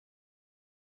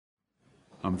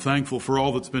I'm thankful for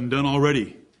all that's been done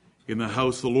already in the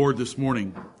house of the Lord this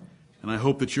morning, and I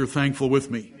hope that you're thankful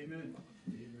with me. Amen.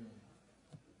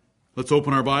 Let's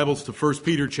open our Bibles to 1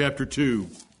 Peter chapter 2.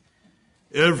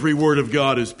 Every word of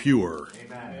God is pure.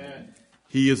 Amen.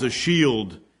 He is a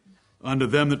shield unto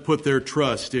them that put their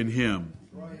trust in him.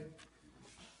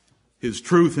 His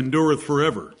truth endureth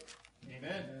forever.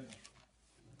 Amen.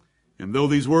 And though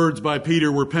these words by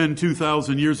Peter were penned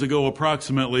 2,000 years ago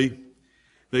approximately,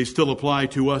 they still apply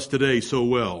to us today so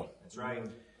well. That's right.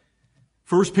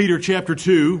 1 Peter chapter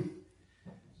 2,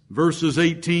 verses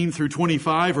 18 through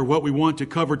 25 are what we want to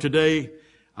cover today.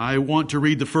 I want to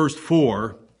read the first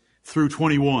 4 through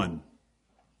 21.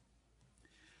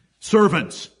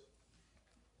 Servants,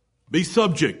 be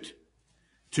subject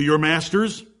to your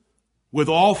masters with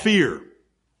all fear,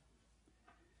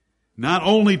 not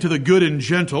only to the good and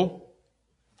gentle,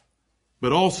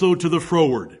 but also to the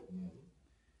froward.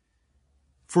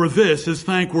 For this is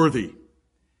thankworthy,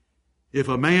 if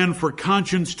a man for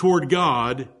conscience toward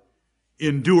God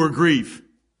endure grief,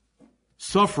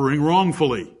 suffering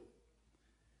wrongfully.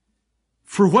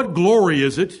 For what glory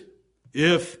is it,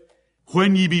 if,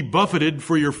 when ye be buffeted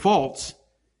for your faults,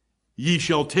 ye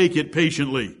shall take it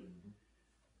patiently?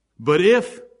 But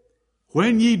if,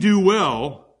 when ye do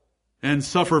well and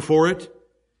suffer for it,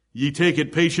 ye take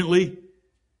it patiently,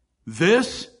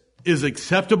 this is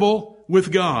acceptable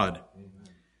with God.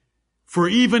 For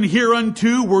even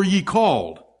hereunto were ye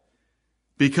called,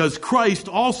 because Christ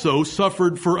also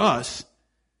suffered for us,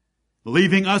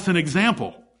 leaving us an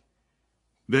example,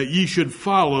 that ye should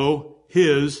follow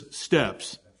his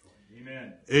steps.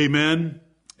 Amen. Amen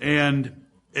and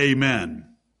amen.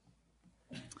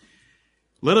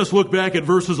 Let us look back at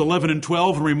verses 11 and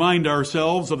 12 and remind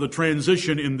ourselves of the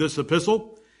transition in this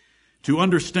epistle to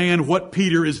understand what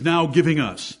Peter is now giving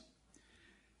us.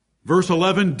 Verse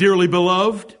 11, dearly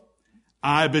beloved,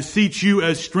 I beseech you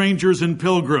as strangers and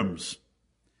pilgrims,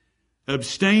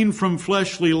 abstain from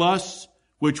fleshly lusts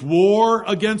which war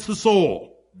against the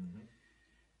soul,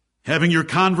 having your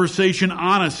conversation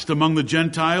honest among the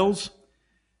Gentiles,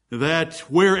 that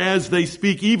whereas they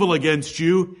speak evil against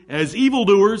you as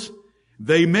evildoers,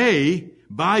 they may,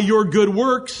 by your good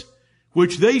works,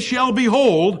 which they shall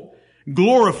behold,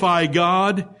 glorify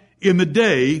God in the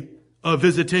day of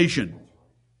visitation.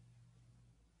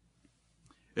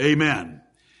 Amen.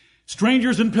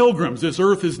 Strangers and pilgrims, this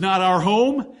earth is not our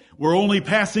home. We're only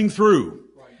passing through.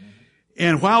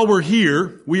 And while we're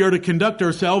here, we are to conduct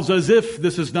ourselves as if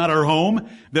this is not our home,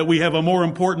 that we have a more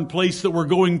important place that we're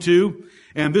going to,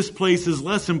 and this place is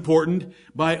less important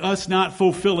by us not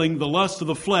fulfilling the lust of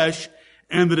the flesh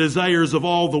and the desires of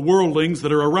all the worldlings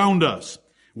that are around us.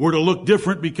 We're to look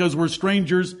different because we're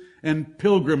strangers and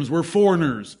pilgrims. We're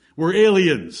foreigners. We're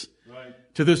aliens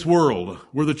to this world.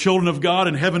 We're the children of God,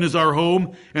 and heaven is our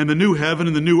home, and the new heaven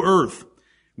and the new earth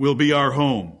will be our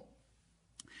home.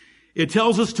 It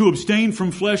tells us to abstain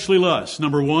from fleshly lusts.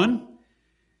 Number 1,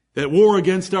 that war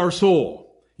against our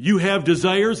soul. You have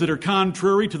desires that are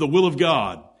contrary to the will of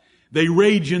God. They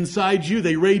rage inside you.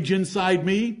 They rage inside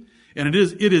me. And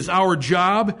it is our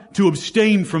job to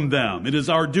abstain from them. It is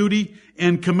our duty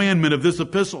and commandment of this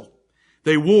epistle.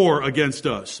 They war against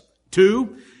us.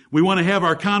 2, we want to have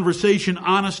our conversation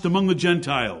honest among the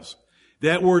Gentiles.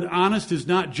 That word honest is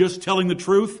not just telling the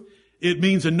truth. It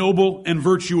means a noble and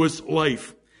virtuous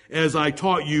life, as I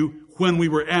taught you when we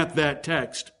were at that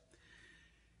text.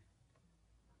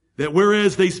 That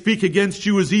whereas they speak against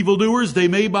you as evildoers, they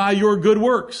may by your good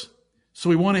works. So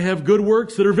we want to have good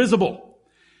works that are visible.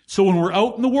 So when we're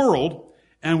out in the world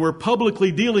and we're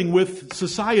publicly dealing with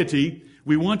society,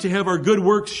 we want to have our good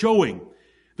works showing.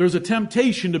 There's a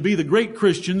temptation to be great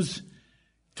Christians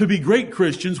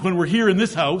when we're here in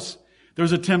this house.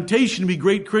 There's a temptation to be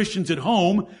great Christians at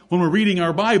home when we're reading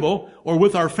our Bible or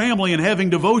with our family and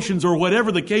having devotions or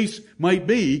whatever the case might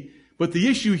be. But the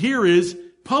issue here is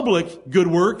public good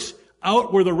works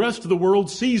out where the rest of the world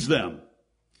sees them.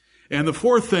 And the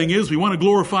 4th thing is we want to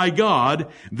glorify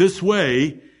God this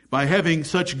way by having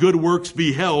such good works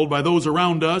beheld by those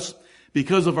around us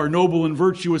because of our noble and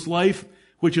virtuous life,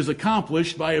 which is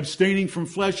accomplished by abstaining from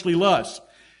fleshly lusts.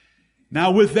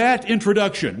 Now with that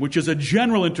introduction, which is a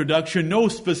general introduction, no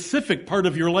specific part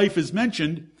of your life is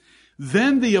mentioned,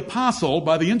 then the apostle,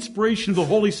 by the inspiration of the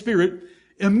Holy Spirit,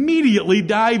 immediately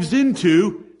dives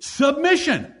into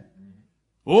submission.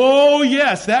 Oh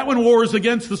yes, that one wars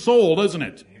against the soul, doesn't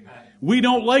it? Amen. We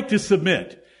don't like to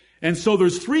submit. And so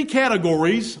there's 3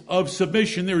 categories of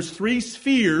submission. There's 3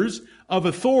 spheres of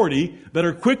authority that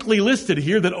are quickly listed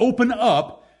here that open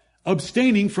up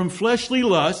abstaining from fleshly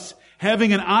lusts,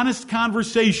 having an honest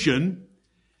conversation,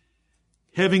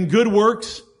 having good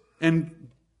works, and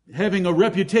having a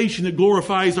reputation that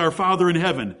glorifies our Father in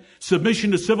heaven.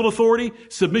 Submission to civil authority,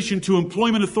 submission to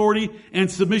employment authority, and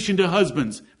submission to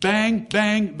husbands. Bang,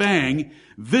 bang, bang.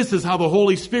 This is how the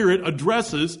Holy Spirit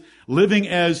addresses living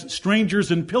as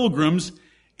strangers and pilgrims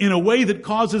in a way that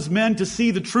causes men to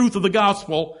see the truth of the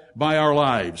gospel by our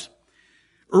lives.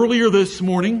 Earlier this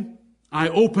morning, I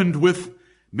opened with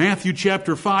Matthew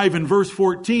chapter 5 and verse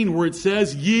 14, where it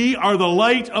says, "Ye are the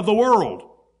light of the world.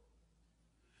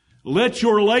 Let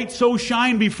your light so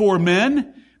shine before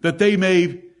men that they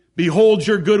may behold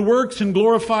your good works and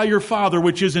glorify your Father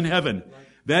which is in heaven."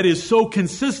 That is so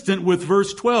consistent with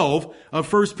verse 12 of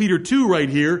 1 Peter 2 right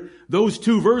here. Those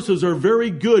two verses are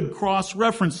very good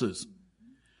cross-references.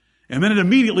 And then it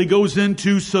immediately goes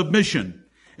into submission.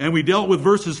 And we dealt with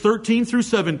verses 13 through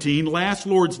 17 last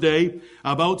Lord's Day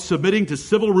about submitting to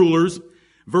civil rulers.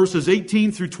 Verses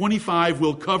 18 through 25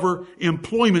 will cover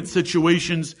employment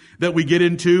situations that we get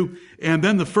into. And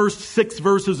then the first 6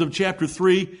 verses of chapter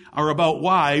 3 are about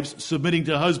wives submitting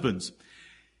to husbands.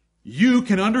 You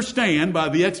can understand by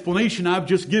the explanation I've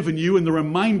just given you and the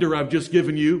reminder I've just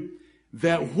given you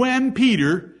that when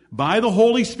Peter, by the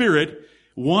Holy Spirit,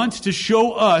 wants to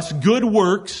show us good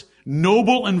works,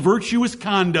 noble and virtuous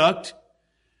conduct,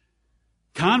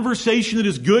 conversation that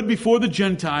is good before the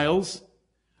Gentiles,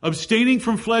 abstaining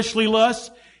from fleshly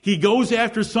lusts, he goes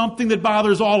after something that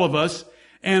bothers all of us,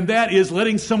 and that is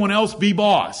letting someone else be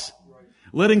boss.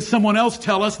 Letting someone else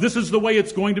tell us this is the way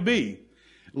it's going to be.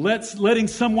 Letting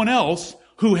someone else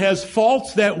who has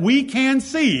faults that we can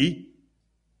see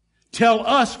tell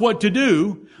us what to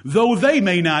do, though they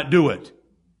may not do it.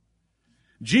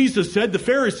 Jesus said the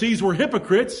Pharisees were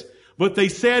hypocrites, but they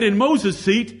sat in Moses'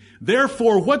 seat.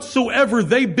 Therefore, whatsoever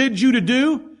they bid you to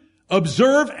do,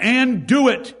 observe and do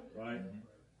it. Right.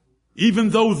 Even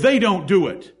though they don't do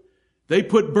it. They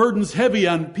put burdens heavy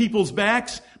on people's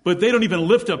backs, but they don't even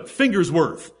lift a finger's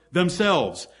worth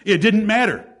themselves. It didn't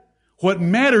matter. What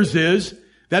matters is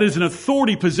that is an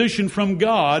authority position from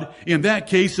God. In that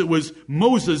case, it was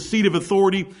Moses' seat of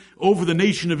authority over the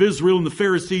nation of Israel, and the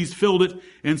Pharisees filled it,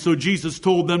 and so Jesus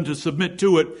told them to submit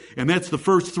to it, and that's the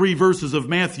first 3 verses of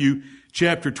Matthew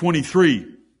chapter 23.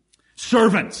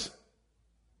 Servants.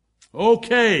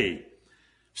 Okay.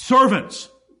 Servants.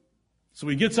 So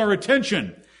he gets our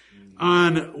attention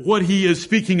on what he is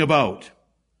speaking about.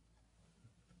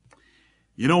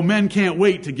 You know, men can't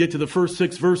wait to get to the first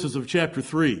 6 verses of chapter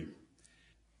 3.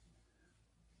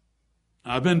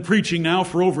 I've been preaching now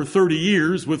for over 30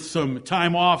 years with some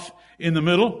time off in the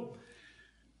middle.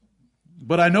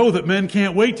 But I know that men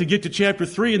can't wait to get to chapter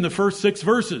 3 in the first 6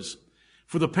 verses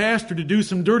for the pastor to do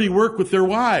some dirty work with their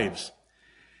wives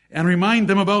and remind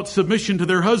them about submission to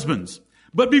their husbands.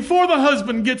 But before the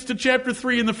husband gets to chapter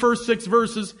 3 in the first 6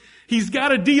 verses, he's got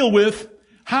to deal with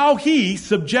how he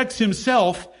subjects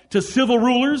himself to civil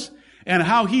rulers and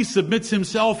how he submits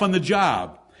himself on the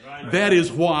job. Right. That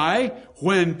is why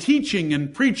when teaching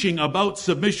and preaching about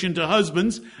submission to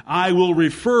husbands, I will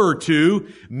refer to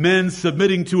men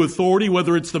submitting to authority,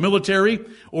 whether it's the military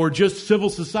or just civil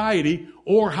society,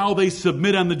 or how they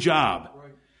submit on the job.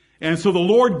 Right. And so the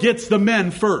Lord gets the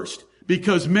men first.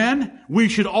 Because men, we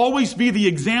should always be the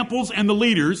examples and the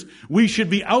leaders. We should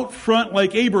be out front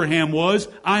like Abraham was.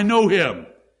 I know him.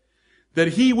 That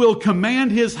he will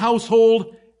command his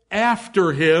household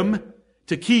after him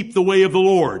to keep the way of the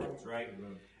Lord. That's right.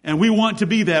 And we want to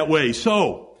be that way.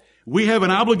 So, we have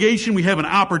an obligation, we have an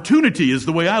opportunity, is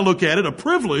the way I look at it, a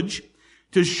privilege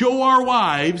to show our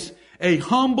wives a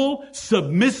humble,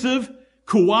 submissive,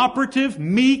 cooperative,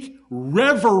 meek,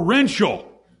 reverential,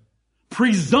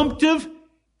 presumptive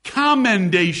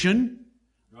commendation,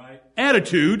 right,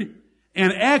 attitude,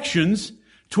 and actions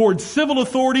towards civil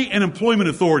authority and employment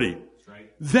authority.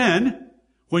 Right. Then,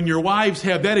 when your wives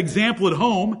have that example at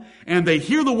home and they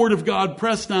hear the Word of God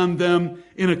pressed on them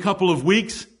in a couple of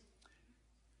weeks,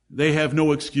 they have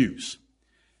no excuse.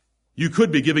 You could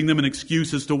be giving them an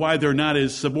excuse as to why they're not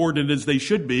as subordinate as they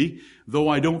should be, though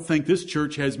I don't think this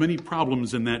church has many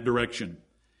problems in that direction.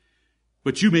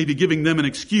 But you may be giving them an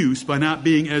excuse by not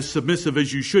being as submissive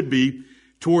as you should be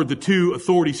toward the 2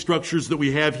 authority structures that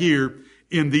we have here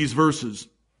in these verses.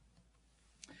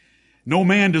 No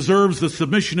man deserves the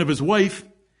submission of his wife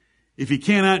if he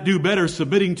cannot do better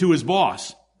submitting to his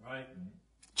boss. Right.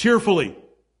 Cheerfully,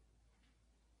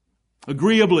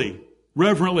 agreeably,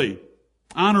 reverently,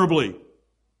 honorably,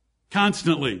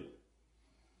 constantly,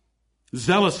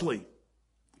 zealously.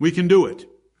 We can do it.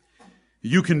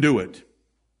 You can do it.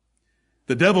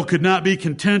 The devil could not be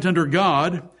content under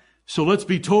God, so let's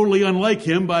be totally unlike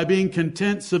him by being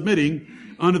content submitting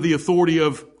under the authority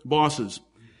of bosses.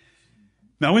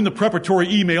 Now, in the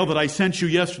preparatory email that I sent you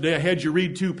yesterday, I had you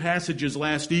read 2 passages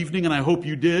last evening, and I hope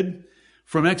you did,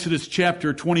 from Exodus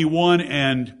chapter 21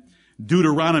 and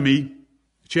Deuteronomy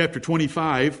chapter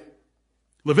 25,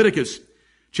 Leviticus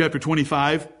chapter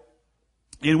 25,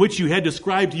 in which you had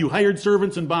described to you hired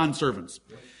servants and bondservants.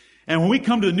 And when we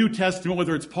come to the New Testament,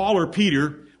 whether it's Paul or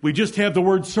Peter, we just have the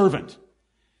word servant.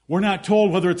 We're not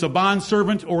told whether it's a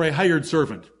bondservant or a hired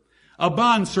servant. A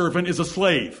bondservant is a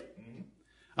slave.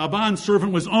 A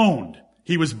bondservant was owned.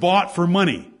 He was bought for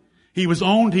money. He was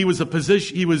owned. He was a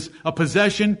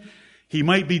possession. He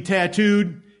might be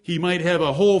tattooed. He might have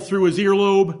a hole through his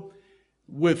earlobe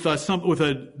with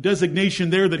a designation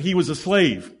there that he was a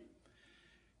slave.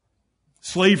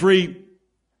 Slavery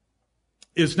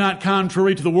is not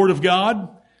contrary to the Word of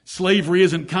God. Slavery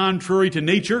isn't contrary to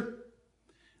nature.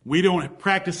 We don't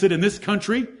practice it in this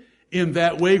country in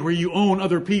that way where you own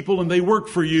other people and they work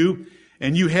for you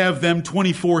and you have them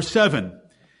 24/7.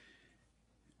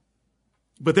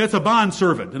 But that's a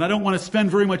bondservant, and I don't want to spend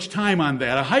very much time on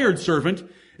that. A hired servant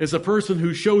is a person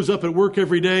who shows up at work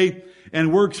every day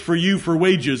and works for you for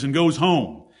wages and goes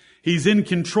home. He's in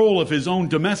control of his own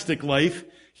domestic life.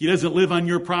 He doesn't live on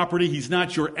your property. He's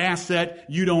not your asset.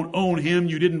 You don't own him.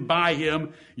 You didn't buy him.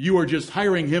 You are just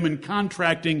hiring him and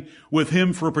contracting with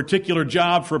him for a particular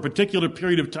job, for a particular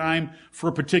period of time, for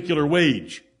a particular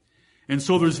wage. And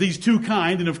so there's these two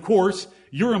kinds, and of course,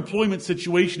 your employment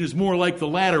situation is more like the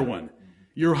latter one.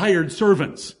 You're hired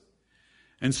servants.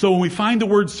 And so when we find the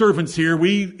word servants here,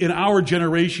 we, in our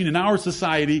generation, in our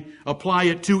society, apply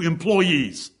it to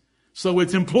employees. So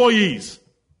it's employees.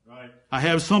 I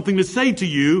have something to say to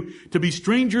you, to be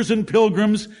strangers and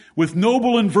pilgrims with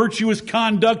noble and virtuous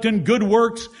conduct and good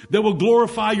works that will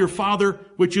glorify your Father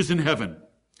which is in heaven.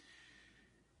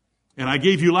 And I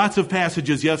gave you lots of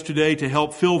passages yesterday to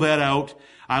help fill that out.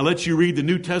 I let you read the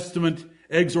New Testament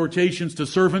exhortations to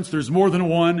servants. There's more than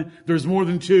one. There's more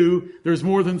than two. There's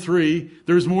more than three.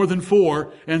 There's more than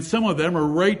four. And some of them are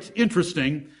right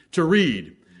interesting to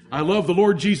read. I love the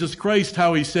Lord Jesus Christ,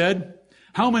 how he said,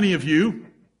 how many of you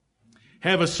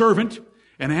have a servant,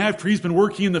 and after he's been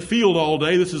working in the field all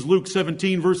day, this is Luke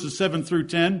 17, verses 7 through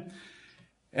 10,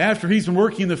 after he's been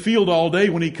working in the field all day,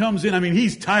 when he comes in,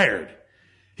 he's tired.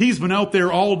 He's been out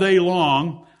there all day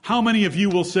long. How many of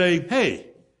you will say, hey,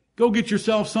 go get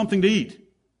yourself something to eat?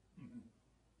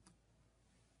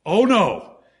 Oh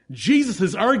no. Jesus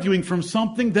is arguing from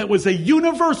something that was a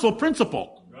universal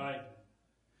principle. Right.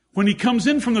 When he comes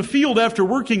in from the field after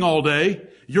working all day,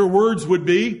 your words would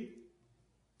be,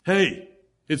 hey,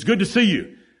 it's good to see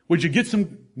you. Would you get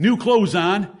some new clothes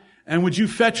on? And would you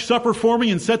fetch supper for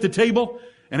me and set the table?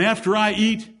 And after I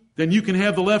eat, then you can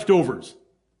have the leftovers.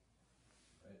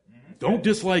 Don't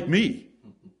dislike me.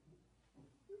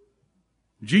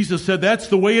 Jesus said that's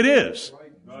the way it is.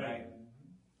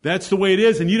 That's the way it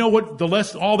is. And you know what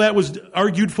all that was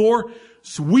argued for?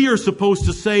 So we are supposed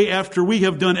to say after we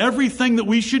have done everything that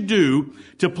we should do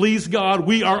to please God,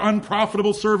 we are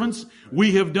unprofitable servants.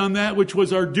 We have done that which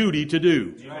was our duty to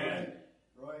do. Amen.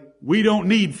 We don't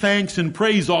need thanks and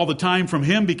praise all the time from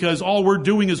him because all we're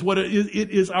doing is what it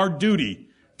is our duty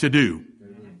to do.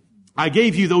 I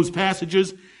gave you those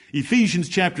passages, Ephesians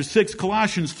chapter 6,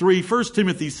 Colossians 3, 1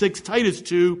 Timothy 6, Titus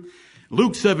 2,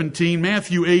 Luke 17,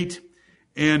 Matthew 8,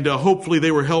 and hopefully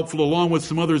they were helpful along with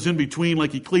some others in between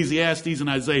like Ecclesiastes and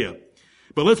Isaiah.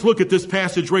 But let's look at this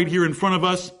passage right here in front of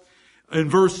us in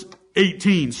verse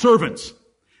 18. Servants,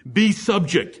 be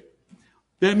subject.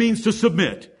 That means to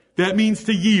submit. That means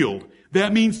to yield.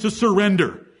 That means to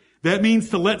surrender. That means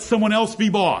to let someone else be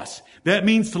boss. That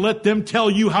means to let them tell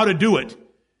you how to do it.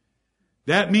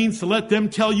 That means to let them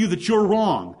tell you that you're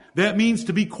wrong. That means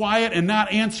to be quiet and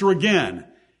not answer again.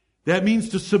 That means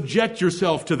to subject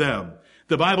yourself to them.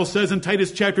 The Bible says in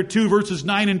Titus chapter 2 verses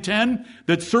 9 and 10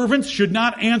 that servants should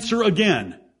not answer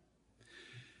again.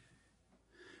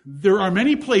 There are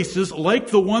many places like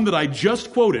the one that I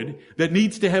just quoted that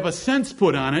needs to have a sense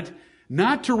put on it,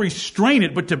 not to restrain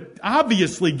it, but to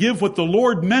obviously give what the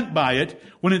Lord meant by it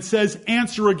when it says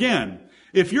answer again.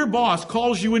 If your boss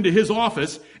calls you into his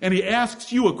office and he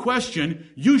asks you a question,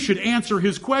 you should answer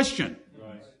his question.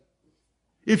 Right.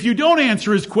 If you don't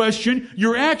answer his question,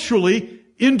 you're actually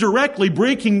indirectly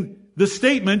breaking the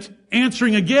statement,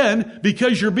 answering again,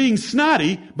 because you're being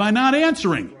snotty by not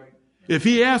answering. If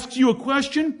he asks you a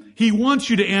question, he wants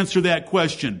you to answer that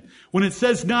question. When it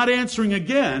says not answering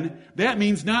again, that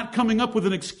means not coming up with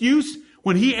an excuse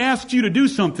when he asks you to do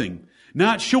something.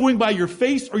 Not showing by your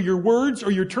face or your words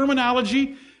or your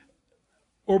terminology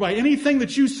or by anything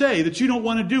that you say that you don't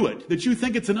want to do it, that you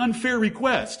think it's an unfair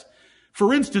request.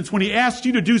 For instance, when he asks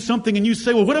you to do something and you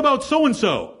say, well, what about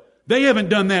so-and-so? They haven't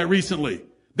done that recently.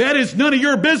 That is none of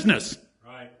your business.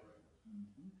 Right.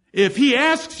 If he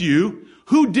asks you,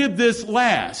 who did this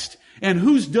last and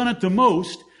who's done it the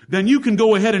most, then you can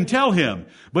go ahead and tell him.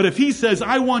 But if he says,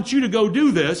 I want you to go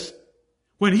do this,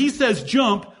 when he says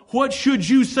jump, what should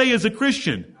you say as a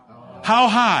Christian? How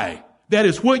high? That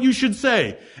is what you should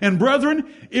say. And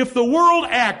brethren, if the world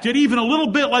acted even a little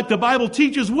bit like the Bible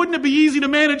teaches, wouldn't it be easy to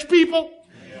manage people?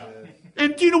 Yeah.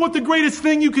 And do you know what the greatest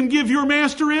thing you can give your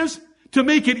master is? To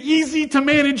make it easy to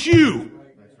manage you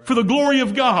for the glory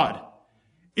of God.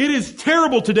 It is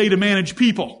terrible today to manage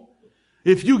people.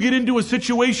 If you get into a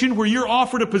situation where you're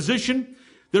offered a position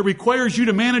that requires you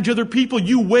to manage other people,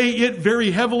 you weigh it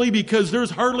very heavily because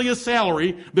there's hardly a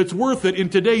salary that's worth it in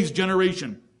today's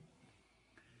generation.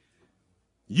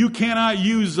 You cannot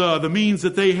use the means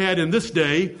that they had in this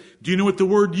day. Do you know what the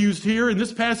word used here in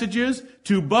this passage is?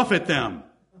 To buffet them.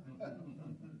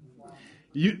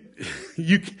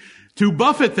 To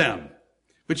buffet them.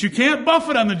 But you can't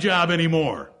buffet on the job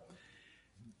anymore.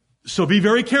 So be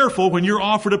very careful when you're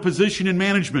offered a position in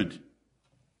management.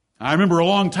 I remember a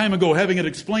long time ago having it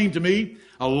explained to me,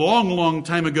 a long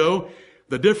time ago,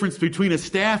 the difference between a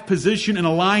staff position and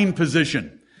a line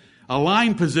position. A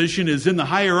line position is in the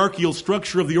hierarchical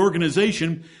structure of the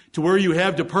organization to where you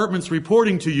have departments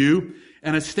reporting to you,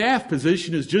 and a staff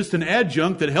position is just an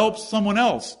adjunct that helps someone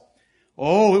else.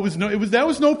 Oh, that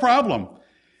was no problem.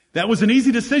 That was an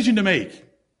easy decision to make.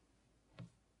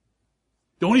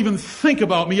 Don't even think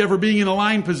about me ever being in a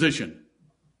line position.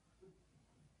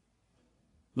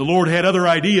 The Lord had other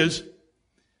ideas.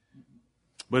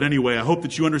 But anyway, I hope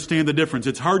that you understand the difference.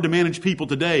 It's hard to manage people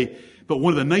today, but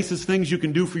one of the nicest things you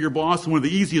can do for your boss and one of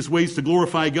the easiest ways to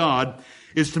glorify God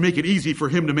is to make it easy for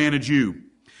him to manage you.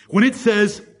 When it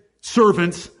says,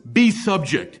 servants, be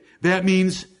subject, that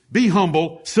means be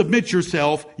humble, submit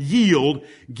yourself, yield,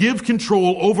 give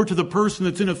control over to the person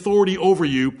that's in authority over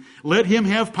you, let him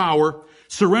have power,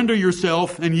 surrender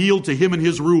yourself, and yield to him and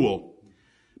his rule.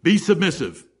 Be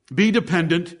submissive, be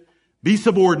dependent, be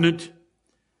subordinate,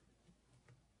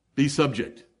 be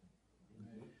subject.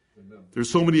 There's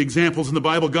so many examples in the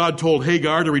Bible. God told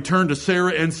Hagar to return to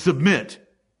Sarah and submit,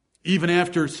 even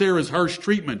after Sarah's harsh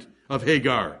treatment of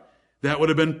Hagar. That would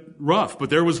have been rough, but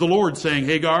there was the Lord saying,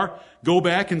 Hagar, go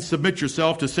back and submit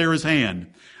yourself to Sarah's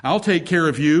hand. I'll take care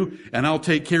of you, and I'll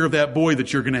take care of that boy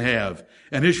that you're going to have.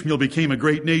 And Ishmael became a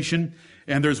great nation,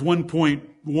 and there's 1.1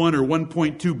 or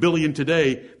 1.2 billion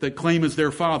today that claim as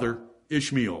their father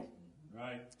Ishmael.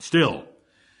 Right. Still,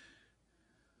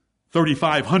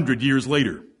 3,500 years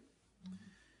later.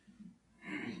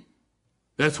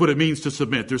 That's what it means to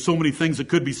submit. There's so many things that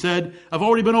could be said. I've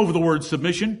already been over the word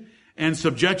submission and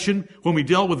subjection when we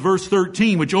dealt with verse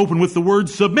 13, which opened with the word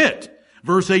submit.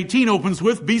 Verse 18 opens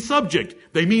with be subject.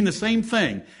 They mean the same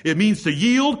thing. It means to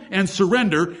yield and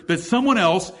surrender, that someone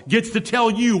else gets to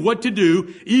tell you what to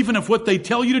do, even if what they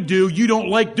tell you to do, you don't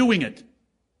like doing it.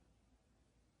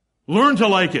 Learn to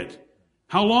like it.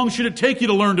 How long should it take you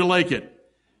to learn to like it?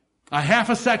 A half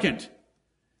a second.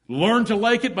 Learn to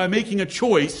like it by making a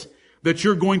choice that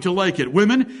you're going to like it.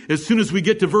 Women, as soon as we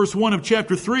get to verse 1 of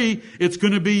chapter 3, it's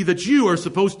going to be that you are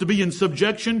supposed to be in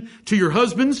subjection to your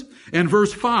husbands. And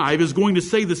verse 5 is going to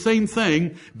say the same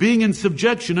thing, being in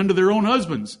subjection unto their own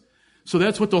husbands. So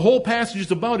that's what the whole passage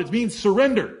is about. It means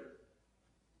surrender.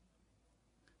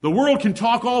 The world can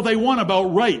talk all they want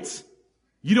about rights.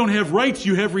 You don't have rights,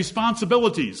 you have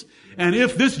responsibilities. And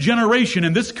if this generation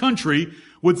in this country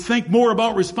would think more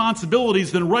about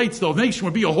responsibilities than rights, the nation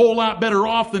would be a whole lot better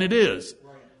off than it is.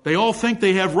 They all think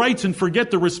they have rights and forget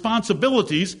the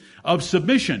responsibilities of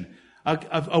submission.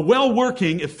 A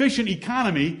well-working, efficient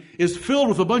economy is filled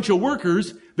with a bunch of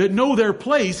workers that know their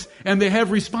place and they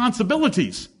have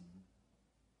responsibilities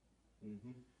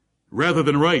rather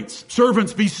than rights.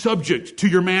 Servants, be subject to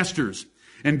your masters.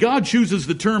 And God chooses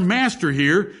the term master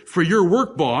here for your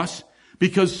work boss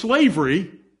because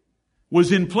slavery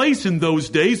was in place in those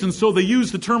days, and so they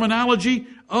used the terminology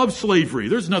of slavery.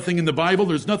 There's nothing in the Bible,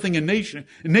 there's nothing in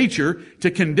nature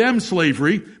to condemn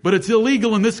slavery, but it's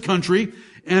illegal in this country,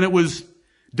 and it was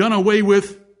done away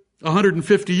with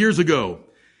 150 years ago.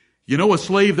 You know, a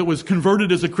slave that was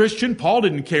converted as a Christian, Paul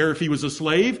didn't care if he was a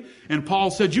slave, and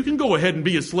Paul said, you can go ahead and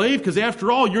be a slave, because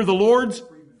after all, you're the Lord's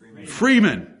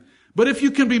freeman. But if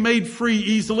you can be made free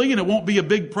easily, and it won't be a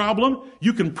big problem,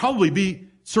 you can probably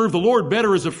serve the Lord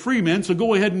better as a free man, so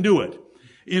go ahead and do it.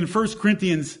 In 1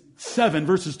 Corinthians 7,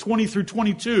 verses 20 through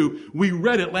 22, we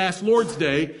read it last Lord's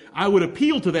Day. I would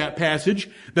appeal to that passage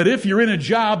that if you're in a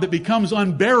job that becomes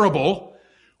unbearable,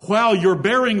 while you're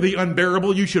bearing the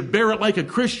unbearable, you should bear it like a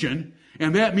Christian,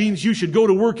 and that means you should go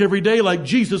to work every day like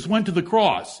Jesus went to the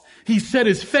cross. He set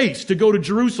his face to go to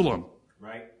Jerusalem.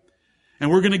 Right.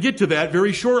 and we're going to get to that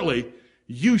very shortly,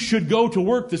 you should go to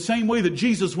work the same way that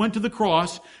Jesus went to the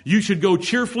cross. You should go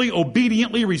cheerfully,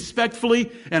 obediently,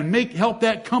 respectfully, and help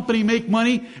that company make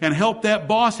money and help that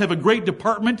boss have a great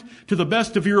department to the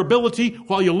best of your ability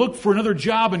while you look for another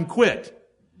job and quit.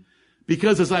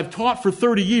 Because as I've taught for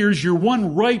 30 years, your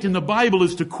one right in the Bible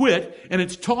is to quit, and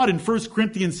it's taught in 1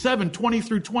 Corinthians 7, 20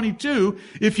 through 22.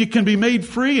 If you can be made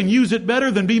free and use it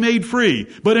better, then be made free.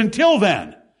 But until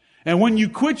then, and when you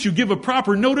quit, you give a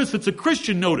proper notice. It's a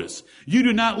Christian notice. You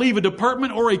do not leave a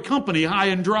department or a company high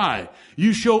and dry.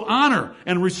 You show honor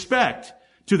and respect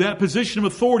to that position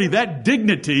of authority, that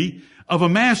dignity of a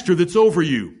master that's over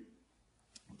you.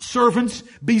 Servants,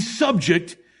 be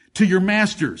subject to your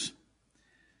masters.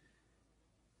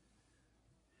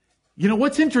 You know,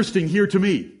 what's interesting here to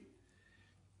me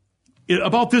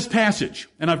about this passage,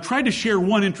 and I've tried to share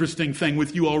one interesting thing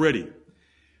with you already.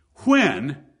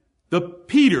 When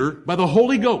Peter, by the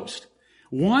Holy Ghost,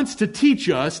 wants to teach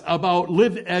us about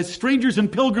live as strangers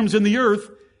and pilgrims in the earth,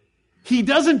 he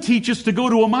doesn't teach us to go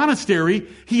to a monastery.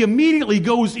 He immediately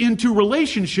goes into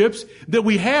relationships that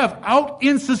we have out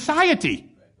in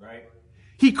society. Right.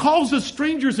 He calls us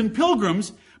strangers and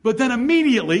pilgrims, but then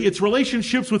immediately it's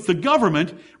relationships with the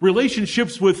government,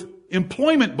 relationships with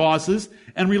employment bosses,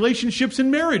 and relationships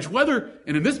in marriage.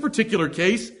 And in this particular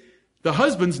case, the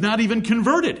husband's not even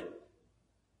converted.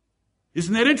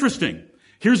 Isn't that interesting?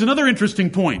 Here's another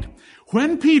interesting point.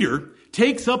 When Peter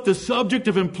takes up the subject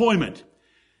of employment,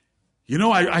 you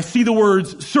know, I see the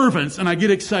words servants and I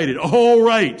get excited. All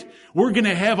right. We're going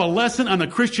to have a lesson on the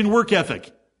Christian work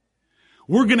ethic.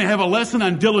 We're going to have a lesson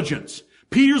on diligence.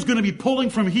 Peter's going to be pulling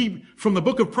from the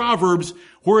book of Proverbs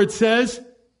where it says,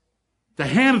 the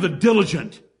hand of the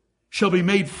diligent shall be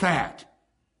made fat.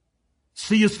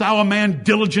 Seest thou a man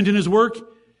diligent in his work?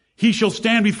 He shall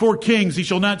stand before kings. He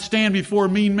shall not stand before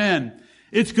mean men.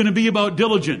 It's going to be about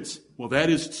diligence. Well, that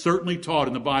is certainly taught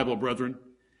in the Bible, brethren.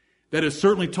 That is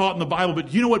certainly taught in the Bible.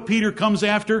 But you know what Peter comes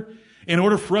after? In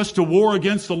order for us to war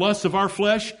against the lusts of our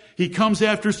flesh, he comes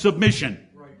after submission.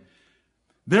 Right.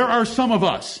 There are some of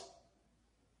us.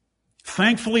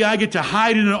 Thankfully, I get to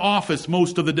hide in an office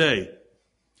most of the day.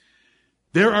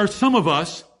 There are some of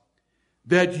us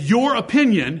that your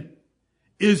opinion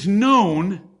is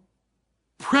known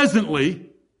presently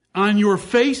on your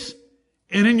face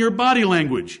and in your body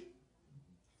language.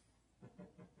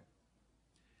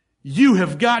 You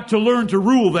have got to learn to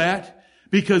rule that,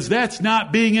 because that's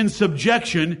not being in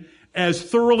subjection as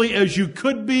thoroughly as you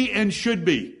could be and should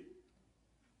be.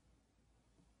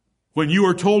 When you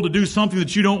are told to do something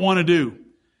that you don't want to do.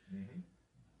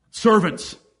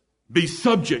 Servants, be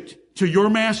subject to your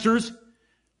masters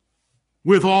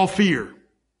with all fear.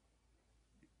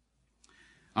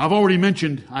 I've already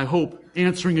mentioned, I hope,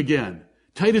 answering again.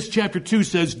 Titus chapter 2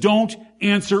 says, don't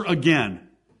answer again.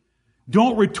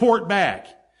 Don't retort back.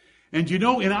 And you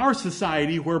know, in our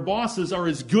society where bosses are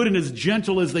as good and as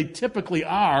gentle as they typically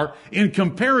are in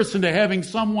comparison to having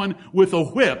someone with a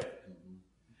whip,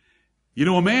 you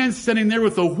know, a man standing there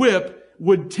with a whip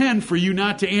would tend for you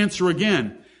not to answer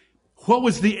again. What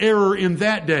was the error in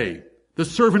that day? The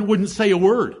servant wouldn't say a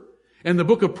word. And the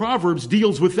book of Proverbs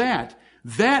deals with that.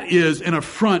 That is an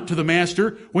affront to the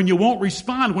master when you won't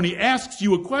respond when he asks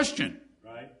you a question.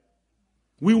 Right.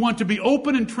 We want to be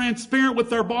open and transparent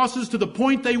with our bosses to the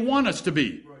point they want us to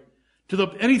be. Right.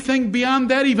 Anything beyond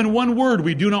that, even one word,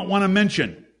 we do not want to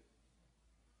mention.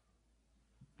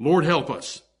 Lord, help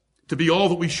us to be all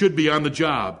that we should be on the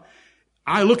job.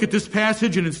 I look at this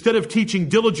passage, and instead of teaching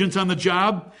diligence on the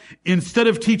job, instead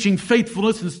of teaching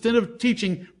faithfulness, instead of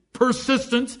teaching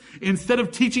persistence, instead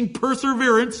of teaching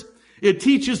perseverance, it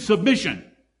teaches submission.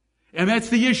 And that's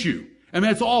the issue. And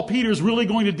that's all Peter's really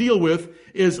going to deal with,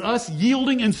 is us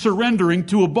yielding and surrendering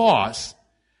to a boss.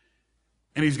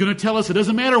 And he's going to tell us it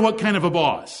doesn't matter what kind of a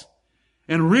boss.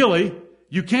 And really,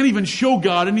 you can't even show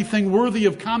God anything worthy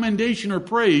of commendation or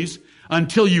praise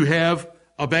until you have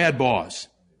a bad boss.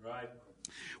 Right.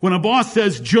 When a boss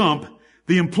says jump,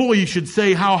 the employee should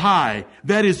say how high.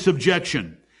 That is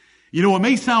subjection. You know, it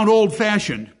may sound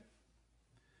old-fashioned,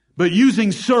 but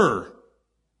using sir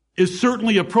is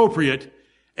certainly appropriate,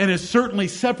 and it certainly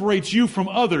separates you from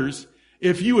others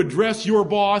if you address your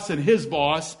boss and his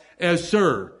boss as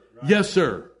sir. Right. Yes,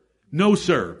 sir. No,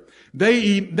 sir.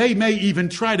 They may even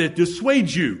try to dissuade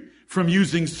you from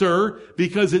using sir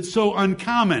because it's so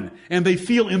uncommon, and they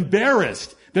feel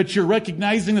embarrassed that you're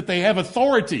recognizing that they have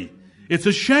authority. It's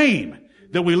a shame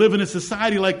that we live in a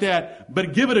society like that,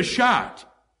 but give it a shot.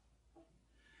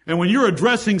 And when you're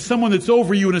addressing someone that's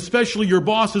over you, and especially your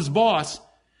boss's boss,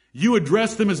 you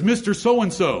address them as Mr.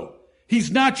 So-and-so.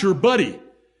 He's not your buddy.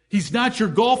 He's not your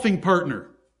golfing partner.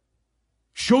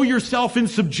 Show yourself in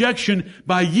subjection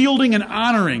by yielding and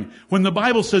honoring. When the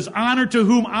Bible says honor to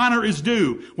whom honor is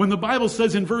due. When the Bible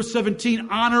says in verse 17,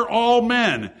 honor all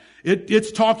men.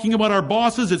 It's talking about our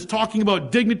bosses. It's talking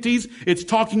about dignities. It's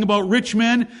talking about rich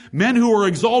men. Men who are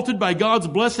exalted by God's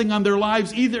blessing on their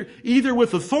lives, either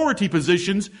with authority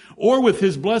positions or with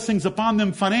His blessings upon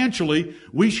them financially.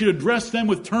 We should address them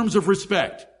with terms of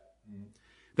respect.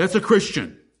 That's a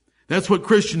Christian. That's what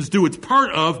Christians do. It's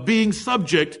part of being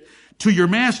subject to your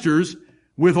masters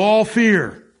with all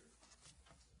fear.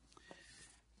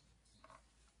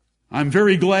 I'm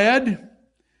very glad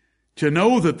to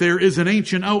know that there is an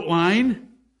ancient outline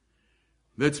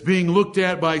that's being looked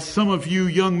at by some of you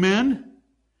young men.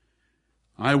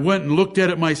 I went and looked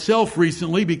at it myself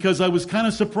recently because I was kind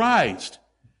of surprised.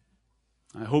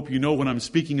 I hope you know when I'm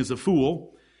speaking as a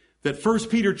fool that 1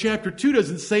 Peter chapter 2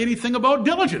 doesn't say anything about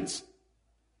diligence.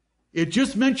 It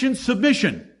just mentions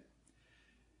submission.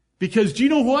 Because do you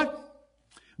know what?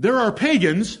 There are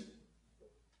pagans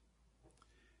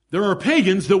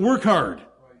that work hard.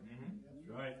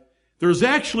 There's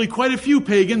actually quite a few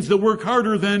pagans that work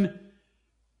harder than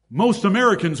most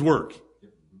Americans work.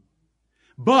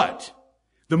 But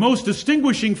the most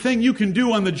distinguishing thing you can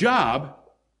do on the job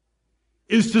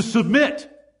is to submit.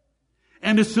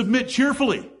 And to submit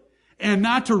cheerfully. And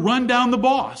not to run down the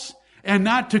boss. And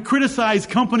not to criticize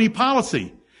company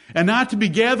policy. And not to be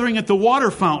gathering at the water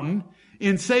fountain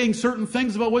and saying certain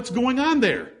things about what's going on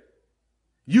there.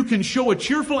 You can show a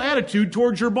cheerful attitude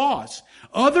towards your boss.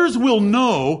 Others will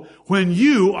know when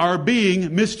you are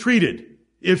being mistreated.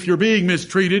 If you're being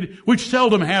mistreated, which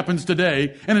seldom happens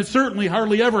today, and it certainly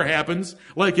hardly ever happens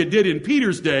like it did in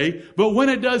Peter's day, but when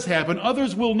it does happen,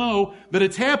 others will know that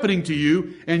it's happening to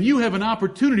you, and you have an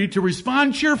opportunity to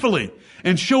respond cheerfully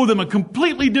and show them a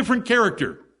completely different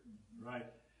character. Right.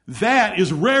 That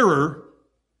is rarer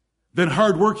than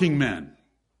hardworking men.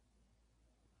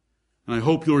 And I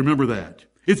hope you'll remember that.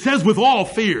 It says with all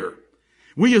fear.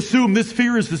 We assume this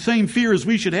fear is the same fear as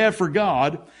we should have for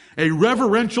God, a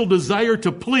reverential desire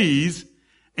to please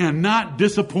and not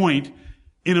disappoint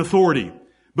in authority.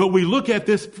 But we look at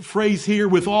this phrase here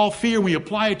with all fear, and we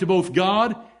apply it to both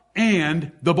God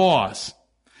and the boss.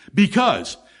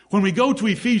 Because when we go to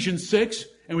Ephesians 6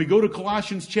 and we go to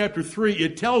Colossians chapter 3,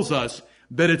 it tells us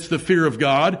that it's the fear of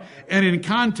God. And in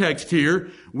context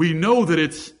here, we know that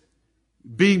it's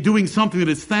doing something that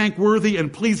is thankworthy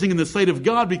and pleasing in the sight of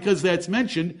God because that's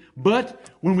mentioned.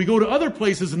 But when we go to other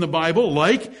places in the Bible,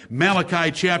 like Malachi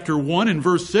chapter 1 and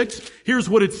verse 6, here's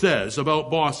what it says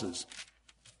about bosses.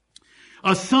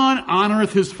 A son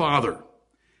honoreth his father,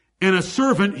 and a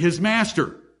servant his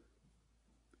master.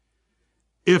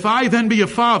 If I then be a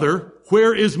father,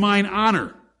 where is mine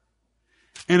honor?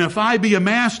 And if I be a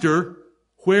master,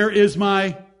 where is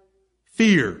my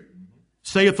fear?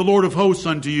 Saith the Lord of hosts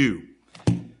unto you.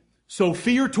 So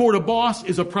fear toward a boss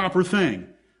is a proper thing.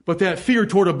 But that fear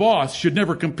toward a boss should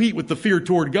never compete with the fear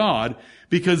toward God,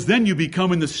 because then you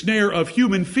become in the snare of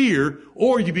human fear,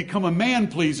 or you become a man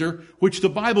pleaser, which the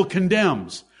Bible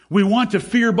condemns. We want to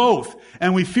fear both,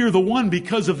 and we fear the one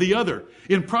because of the other.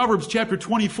 In Proverbs chapter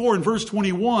 24 and verse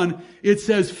 21, it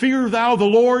says, fear thou the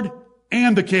Lord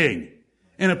and the king.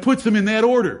 And it puts them in that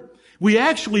order. We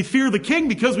actually fear the king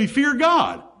because we fear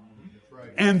God.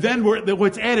 And then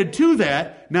what's added to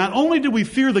that, not only do we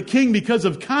fear the king because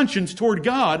of conscience toward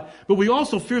God, but we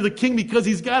also fear the king because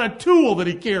he's got a tool that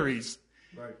he carries.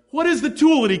 Right. What is the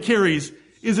tool that he carries?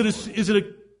 It's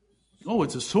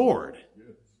a sword.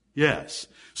 Yes.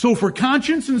 So for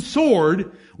conscience and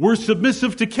sword, we're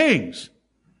submissive to kings.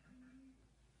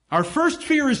 Our first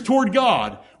fear is toward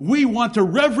God. We want to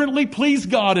reverently please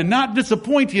God and not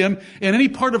disappoint Him in any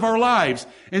part of our lives.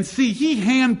 And see, He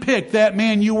handpicked that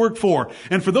man you work for.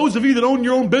 And for those of you that own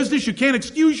your own business, you can't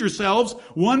excuse yourselves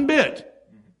one bit.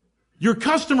 Your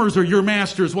customers are your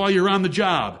masters while you're on the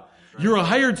job. You're a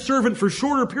hired servant for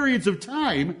shorter periods of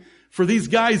time. For these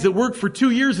guys that work for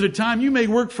 2 years at a time, you may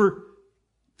work for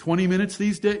 20 minutes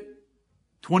these days,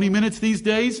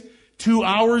 2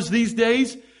 hours these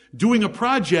days. Doing a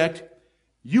project,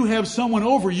 you have someone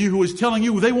over you who is telling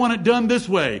you they want it done this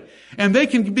way. And they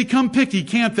can become picky,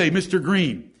 can't they, Mr.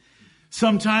 Green?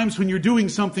 Sometimes when you're doing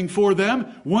something for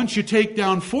them, once you take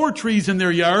down 4 trees in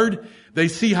their yard, they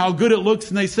see how good it looks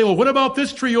and they say, well, what about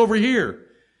this tree over here?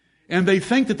 And they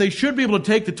think that they should be able to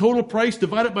take the total price,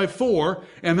 divide it by 4,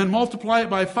 and then multiply it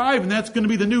by 5, and that's going to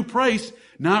be the new price,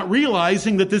 not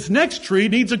realizing that this next tree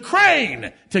needs a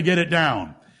crane to get it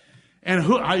down. And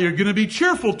you're going to be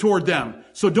cheerful toward them.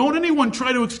 So don't anyone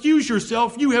try to excuse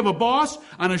yourself. You have a boss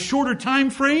on a shorter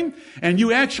time frame, and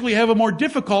you actually have a more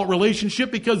difficult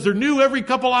relationship because they're new every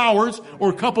couple hours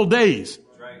or couple days.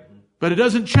 But it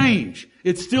doesn't change.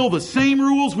 It's still the same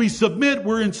rules. We submit.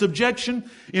 We're in subjection.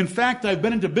 In fact, I've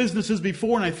been into businesses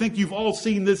before, and I think you've all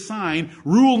seen this sign.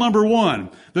 Rule number 1,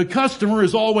 the customer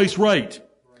is always right.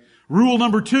 Rule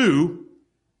number 2,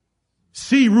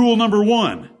 see rule number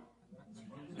 1.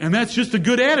 And that's just a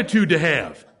good attitude to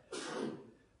have.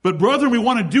 But brethren, we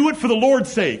want to do it for the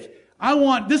Lord's sake.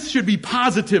 This should be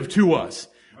positive to us.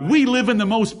 We live in the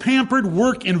most pampered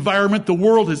work environment the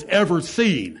world has ever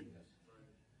seen.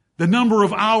 The number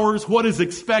of hours, what is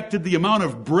expected, the amount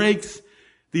of breaks,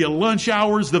 the lunch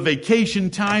hours, the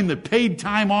vacation time, the paid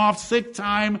time off, sick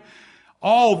time,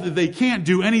 they can't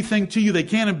do anything to you. They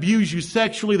can't abuse you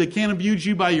sexually. They can't abuse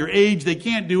you by your age. They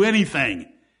can't do anything.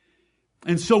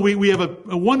 And so we have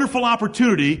a wonderful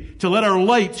opportunity to let our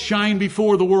light shine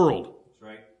before the world. That's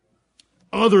right.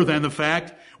 Other than the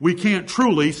fact we can't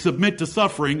truly submit to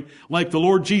suffering like the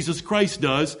Lord Jesus Christ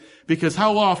does, because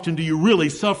how often do you really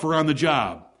suffer on the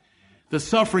job? The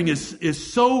suffering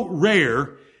is so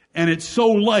rare and it's so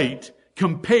light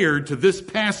compared to this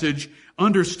passage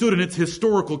understood in its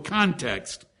historical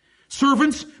context.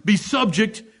 Servants, be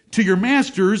subject to your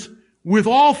masters with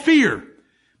all fear.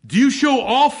 Do you show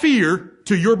all fear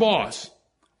to your boss?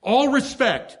 All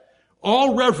respect,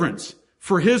 all reverence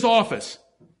for his office?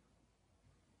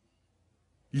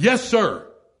 Yes, sir.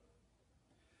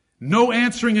 No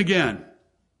answering again.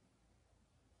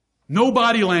 No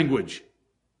body language.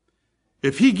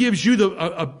 If he gives you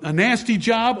a nasty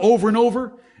job over and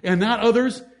over and not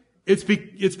others, it's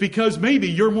because maybe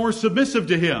you're more submissive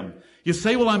to him. You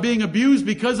say, well, I'm being abused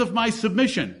because of my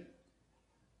submission.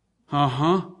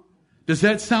 Does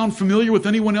that sound familiar with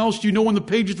anyone else you know in the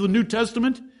pages of the New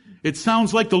Testament? It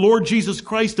sounds like the Lord Jesus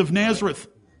Christ of Nazareth.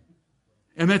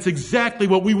 And that's exactly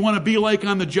what we want to be like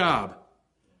on the job.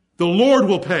 The Lord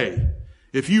will pay.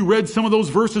 If you read some of those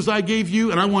verses I gave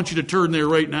you, and I want you to turn there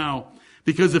right now,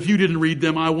 because if you didn't read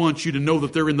them, I want you to know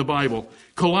that they're in the Bible.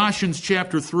 Colossians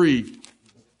chapter 3.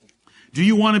 Do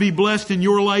you want to be blessed in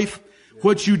your life?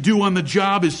 What you do on the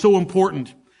job is so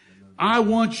important. I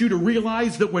want you to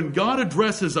realize that when God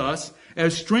addresses us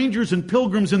as strangers and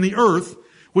pilgrims in the earth,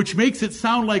 which makes it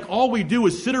sound like all we do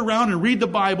is sit around and read the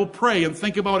Bible, pray, and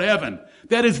think about heaven.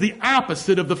 That is the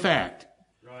opposite of the fact.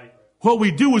 Right. What we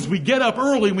do is we get up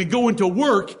early and we go into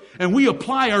work and we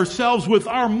apply ourselves with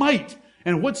our might.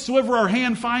 And whatsoever our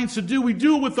hand finds to do, we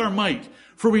do it with our might.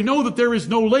 For we know that there is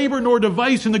no labor nor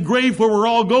device in the grave where we're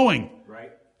all going.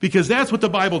 Right. Because that's what the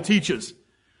Bible teaches.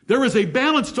 There is a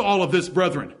balance to all of this,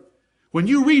 brethren. When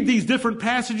you read these different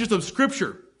passages of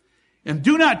Scripture, and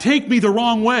do not take me the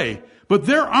wrong way, but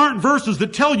there aren't verses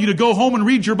that tell you to go home and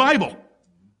read your Bible.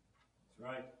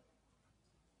 Right.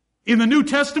 In the New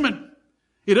Testament,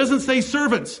 it doesn't say,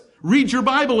 servants, read your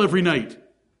Bible every night.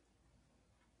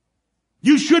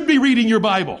 You should be reading your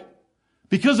Bible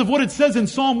because of what it says in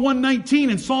Psalm 119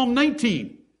 and Psalm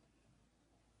 19.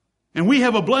 And we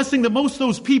have a blessing that most of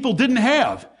those people didn't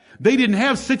have. They didn't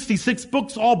have 66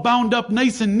 books all bound up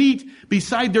nice and neat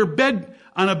beside their bed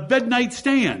on a bed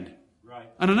nightstand, Right.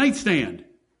 on a nightstand,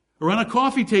 or on a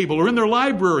coffee table, or in their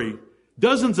library.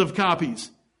 Dozens of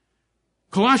copies.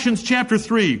 Colossians chapter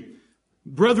 3.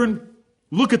 Brethren,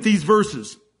 look at these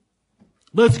verses.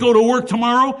 Let's go to work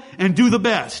tomorrow and do the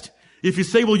best. If you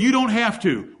say, well, you don't have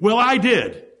to. Well, I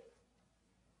did.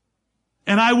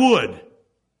 And I would.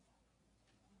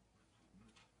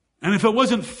 And if it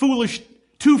wasn't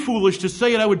too foolish to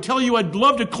say it, I would tell you I'd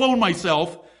love to clone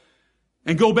myself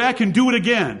and go back and do it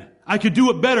again. I could do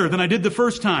it better than I did the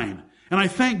first time. And I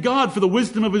thank God for the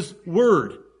wisdom of His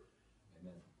Word.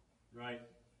 Right.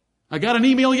 I got an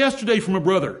email yesterday from a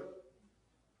brother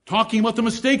talking about the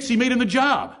mistakes he made in the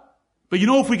job. But you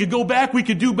know, if we could go back, we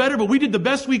could do better, but we did the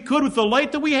best we could with the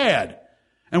light that we had.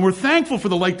 And we're thankful for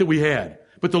the light that we had.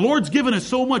 But the Lord's given us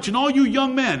so much. And all you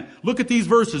young men, look at these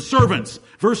verses. Servants,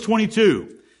 verse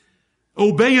 22.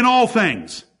 Obey in all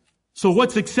things. So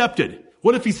what's accepted?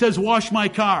 What if he says, wash my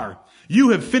car? You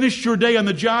have finished your day on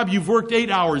the job. You've worked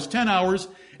 8 hours, 10 hours.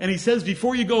 And he says,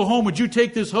 before you go home, would you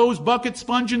take this hose, bucket,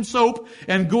 sponge, and soap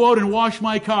and go out and wash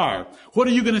my car? What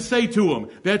are you going to say to him?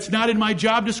 That's not in my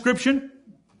job description?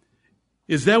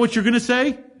 Is that what you're going to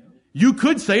say? You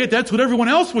could say it. That's what everyone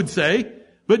else would say.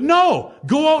 But no,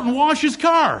 go out and wash his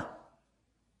car.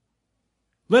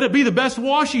 Let it be the best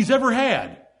wash he's ever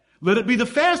had. Let it be the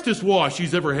fastest wash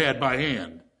he's ever had by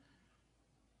hand.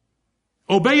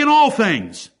 Obey in all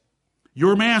things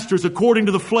your masters according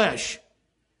to the flesh.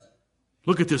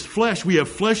 Look at this flesh. We have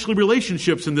fleshly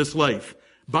relationships in this life.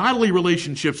 Bodily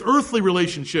relationships, earthly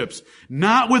relationships,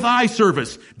 not with eye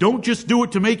service. Don't just do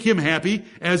it to make him happy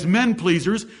as men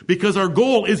pleasers, because our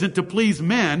goal isn't to please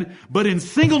men, but in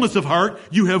singleness of heart,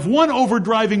 you have one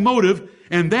overdriving motive,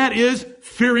 and that is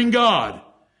fearing God.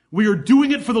 We are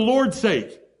doing it for the Lord's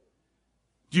sake.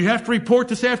 Do you have to report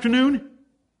this afternoon?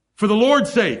 For the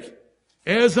Lord's sake,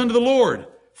 as unto the Lord,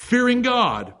 fearing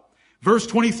God. Verse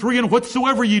 23, and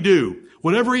whatsoever you do,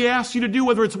 whatever he asks you to do,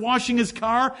 whether it's washing his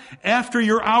car after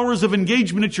your hours of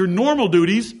engagement at your normal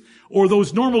duties, or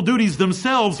those normal duties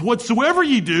themselves, whatsoever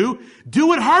you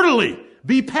do it heartily.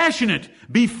 Be passionate,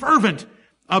 be fervent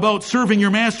about serving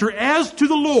your master as to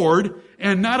the Lord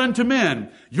and not unto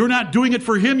men. You're not doing it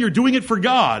for him, you're doing it for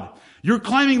God. You're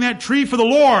climbing that tree for the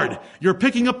Lord. You're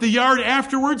picking up the yard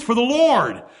afterwards for the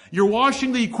Lord. You're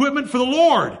washing the equipment for the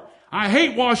Lord. I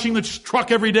hate washing the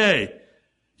truck every day.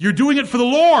 You're doing it for the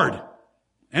Lord.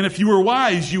 And if you were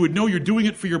wise, you would know you're doing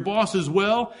it for your boss as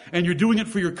well, and you're doing it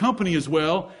for your company as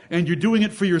well, and you're doing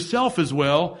it for yourself as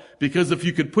well, because if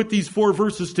you could put these 4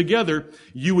 verses together,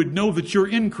 you would know that your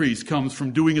increase comes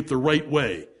from doing it the right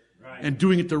way. Right. And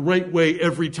doing it the right way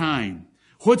every time.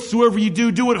 Whatsoever you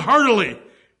do it heartily.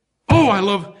 Oh, I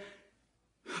love...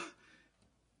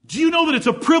 Do you know that it's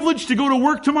a privilege to go to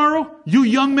work tomorrow? You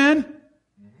young men?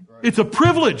 It's a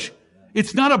privilege.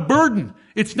 It's not a burden.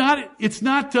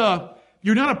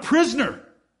 You're not a prisoner.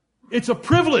 It's a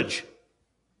privilege.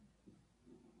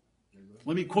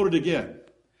 Let me quote it again.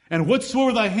 And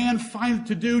whatsoever thy hand findeth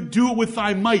to do it with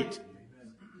thy might.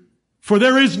 For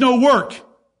there is no work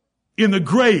in the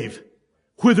grave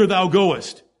whither thou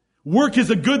goest. Work is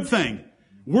a good thing.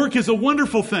 Work is a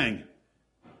wonderful thing.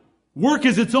 Work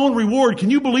is its own reward.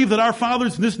 Can you believe that our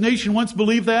fathers in this nation once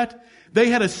believed that? They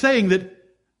had a saying that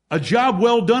a job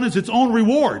well done is its own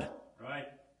reward. Right.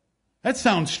 That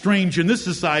sounds strange in this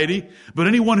society, but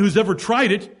anyone who's ever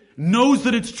tried it knows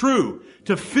that it's true.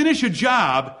 To finish a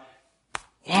job,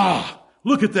 wow,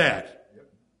 look at that.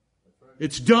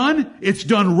 It's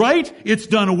done right, it's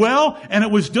done well, and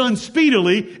it was done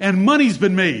speedily, and money's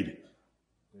been made.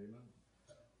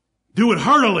 Do it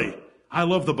heartily. I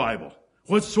love the Bible.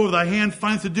 Whatsoever thy hand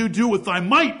finds to do it with thy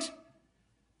might.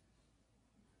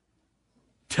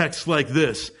 Texts like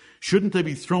this, shouldn't they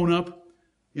be thrown up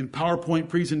in PowerPoint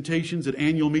presentations at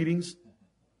annual meetings?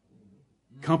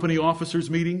 Company officers'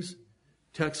 meetings?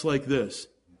 Texts like this.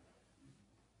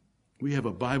 We have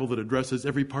a Bible that addresses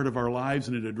every part of our lives,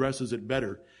 and it addresses it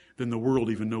better than the world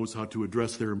even knows how to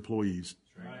address their employees.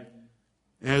 Right.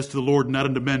 As to the Lord, not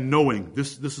unto men, knowing.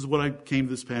 This is what I came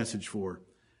to this passage for.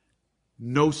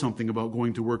 Know something about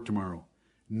going to work tomorrow.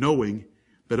 Knowing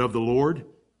that of the Lord,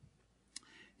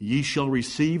 ye shall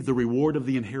receive the reward of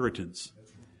the inheritance.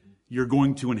 You're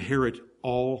going to inherit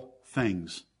all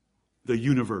things. The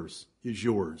universe is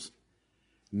yours.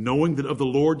 Knowing that of the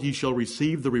Lord ye shall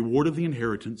receive the reward of the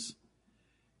inheritance,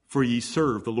 for ye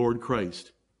serve the Lord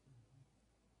Christ.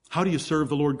 How do you serve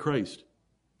the Lord Christ?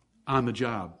 On the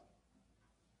job.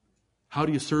 How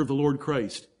do you serve the Lord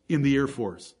Christ? In the Air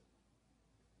Force.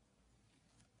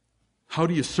 How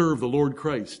do you serve the Lord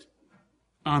Christ?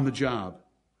 On the job.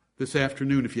 This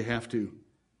afternoon, if you have to.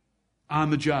 On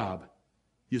the job,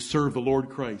 you serve the Lord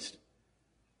Christ.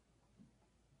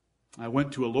 I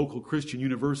went to a local Christian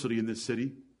university in this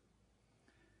city,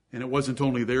 and it wasn't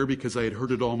only there because I had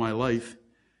heard it all my life,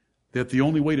 that the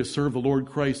only way to serve the Lord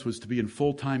Christ was to be in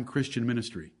full-time Christian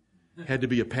ministry. Had to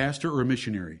be a pastor or a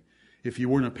missionary. If you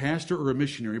weren't a pastor or a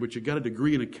missionary, but you got a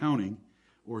degree in accounting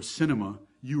or cinema,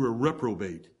 you were a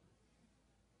reprobate.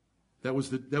 That was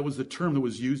the term that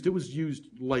was used. It was used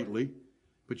lightly,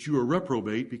 but you were a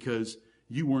reprobate because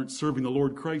you weren't serving the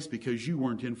Lord Christ, because you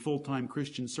weren't in full-time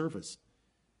Christian service.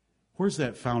 Where's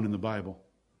that found in the Bible?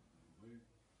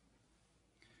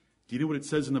 Do you know what it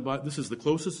says in the Bible? This is the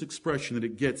closest expression that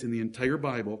it gets in the entire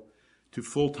Bible to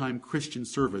full-time Christian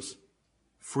service.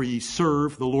 For ye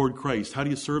serve the Lord Christ. How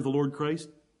do you serve the Lord Christ?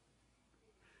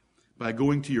 By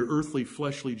going to your earthly,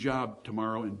 fleshly job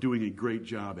tomorrow and doing a great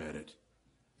job at it.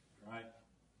 Right.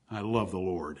 I love the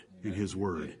Lord and His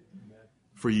Word.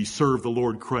 For ye serve the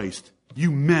Lord Christ. You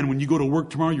men, when you go to work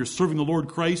tomorrow, you're serving the Lord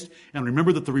Christ, and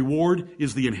remember that the reward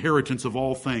is the inheritance of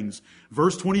all things.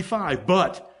 Verse 25,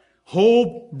 but,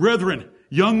 hold, brethren,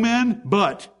 young men,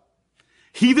 but,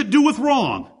 he that doeth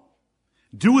wrong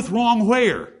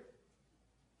where?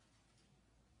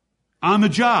 On the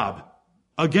job,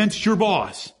 against your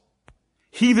boss.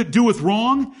 He that doeth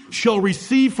wrong shall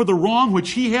receive for the wrong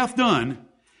which he hath done,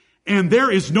 and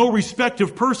there is no respect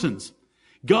of persons.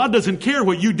 God doesn't care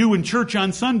what you do in church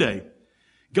on Sunday.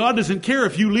 God doesn't care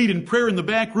if you lead in prayer in the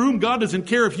back room. God doesn't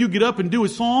care if you get up and do a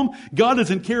psalm. God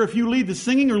doesn't care if you lead the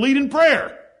singing or lead in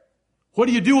prayer. What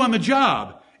do you do on the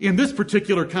job in this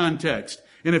particular context?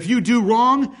 And if you do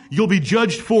wrong, you'll be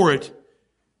judged for it.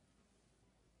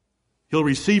 He'll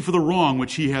receive for the wrong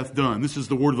which he hath done. This is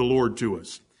the word of the Lord to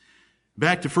us.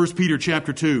 Back to 1 Peter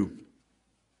chapter 2.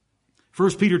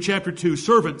 1 Peter chapter 2,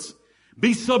 servants,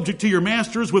 be subject to your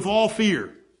masters with all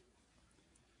fear.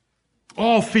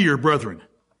 All fear, brethren.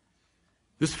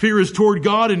 This fear is toward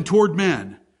God and toward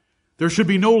men. There should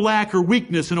be no lack or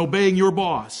weakness in obeying your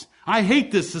boss. I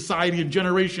hate this society and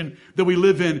generation that we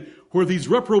live in, where these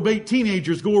reprobate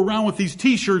teenagers go around with these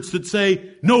t-shirts that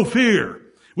say, no fear,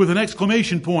 with an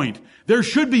exclamation point. There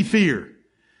should be fear.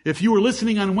 If you were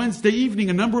listening on Wednesday evening,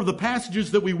 a number of the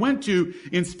passages that we went to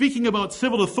in speaking about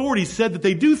civil authorities said that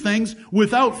they do things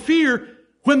without fear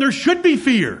when there should be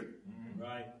fear.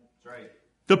 Right. That's right.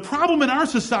 The problem in our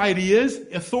society is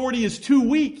authority is too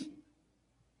weak.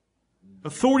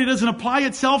 Authority doesn't apply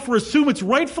itself or assume its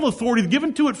rightful authority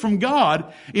given to it from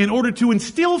God in order to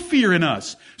instill fear in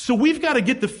us. So we've got to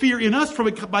get the fear in us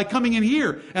by coming in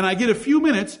here. And I get a few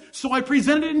minutes, so I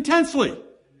present it intensely.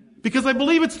 Because I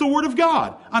believe it's the Word of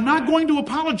God. I'm not going to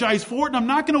apologize for it, and I'm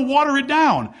not going to water it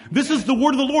down. This is the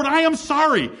Word of the Lord. I am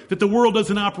sorry that the world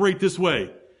doesn't operate this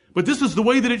way. But this is the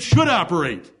way that it should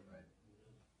operate.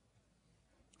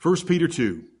 1 Peter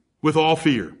 2, with all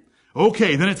fear.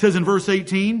 Okay, then it says in verse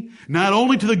 18, not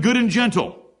only to the good and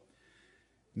gentle,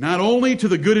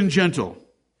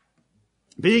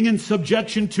 being in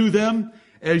subjection to them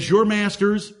as your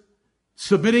masters,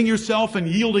 submitting yourself and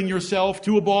yielding yourself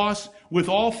to a boss with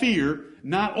all fear,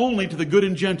 not only to the good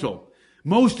and gentle.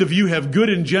 Most of you have good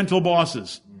and gentle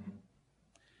bosses.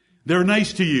 They're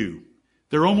nice to you.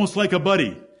 They're almost like a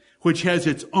buddy, which has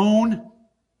its own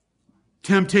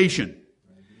temptation.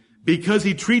 Because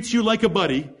he treats you like a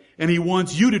buddy, and he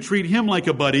wants you to treat him like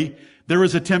a buddy, there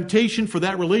is a temptation for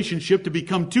that relationship to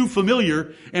become too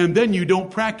familiar, and then you don't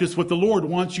practice what the Lord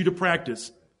wants you to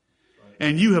practice.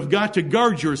 And you have got to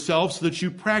guard yourself so that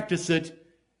you practice it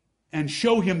and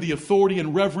show him the authority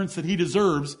and reverence that he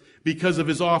deserves because of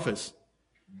his office.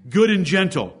 Good and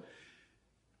gentle.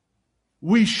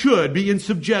 We should be in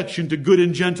subjection to good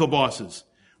and gentle bosses.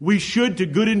 We should, to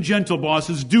good and gentle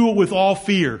bosses, do it with all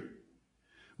fear.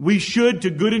 We should,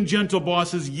 to good and gentle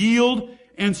bosses, yield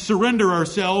and surrender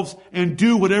ourselves and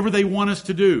do whatever they want us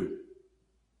to do.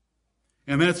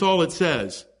 And that's all it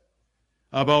says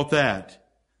about that.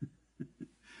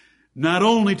 Not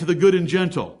only to the good and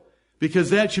gentle,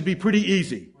 because that should be pretty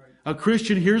easy. A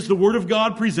Christian hears the Word of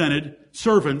God presented,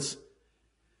 servants,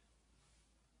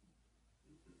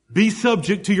 be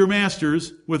subject to your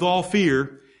masters with all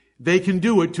fear. They can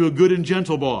do it to a good and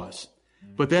gentle boss.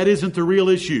 But that isn't the real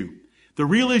issue. The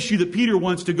real issue that Peter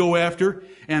wants to go after,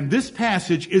 and this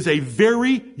passage is a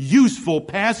very useful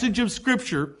passage of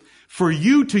Scripture for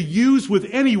you to use with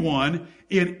anyone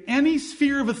in any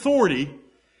sphere of authority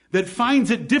that finds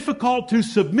it difficult to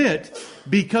submit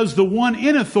because the one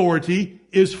in authority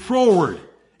is froward,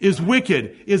 is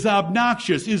wicked, is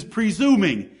obnoxious, is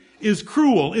presuming, is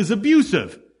cruel, is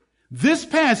abusive. This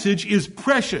passage is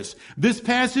precious. This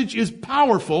passage is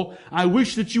powerful. I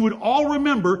wish that you would all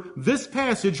remember this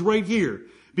passage right here,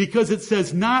 because it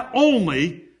says not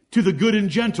only to the good and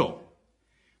gentle.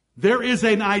 There is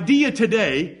an idea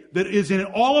today that is in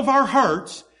all of our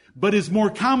hearts, but is more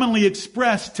commonly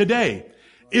expressed today.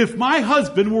 If my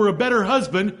husband were a better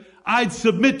husband, I'd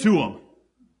submit to him.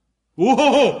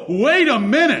 Whoa, wait a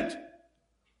minute.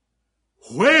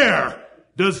 Where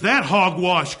does that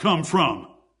hogwash come from?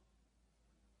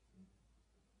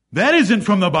 That isn't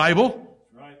from the Bible.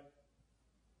 Right.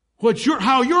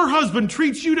 How your husband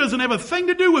treats you doesn't have a thing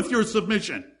to do with your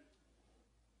submission.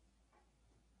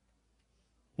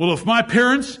 Well, if my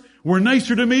parents were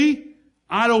nicer to me,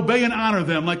 I'd obey and honor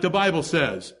them like the Bible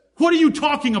says. What are you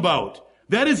talking about?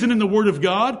 That isn't in the Word of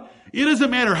God. It doesn't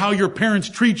matter how your parents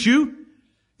treat you.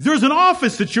 There's an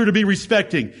office that you're to be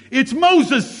respecting. It's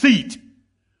Moses' seat.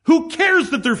 Who cares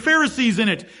that there are Pharisees in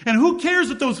it? And who cares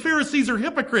that those Pharisees are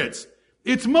hypocrites?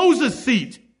 It's Moses'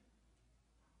 seat.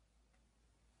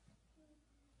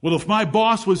 Well, if my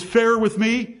boss was fair with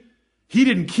me, he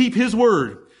didn't keep his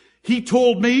word. He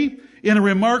told me in a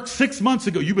remark 6 months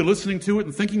ago, you've been listening to it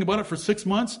and thinking about it for 6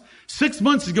 months. 6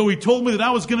 months ago, he told me that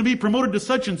I was going to be promoted to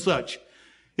such and such.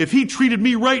 If he treated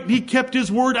me right and he kept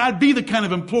his word, I'd be the kind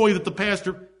of employee that the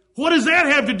pastor... What does that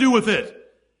have to do with it?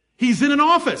 He's in an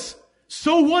office.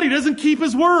 So what? He doesn't keep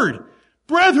his word.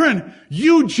 Brethren,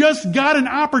 you just got an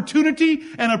opportunity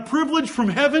and a privilege from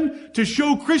heaven to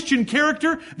show Christian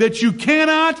character that you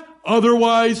cannot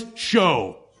otherwise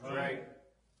show. Right.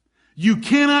 You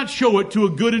cannot show it to a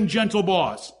good and gentle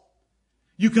boss.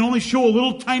 You can only show a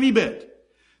little tiny bit.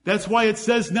 That's why it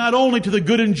says not only to the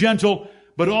good and gentle,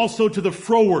 but also to the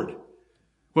froward.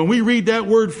 When we read that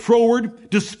word froward,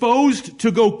 disposed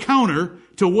to go counter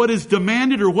to what is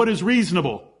demanded or what is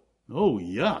reasonable. Oh,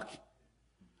 yuck.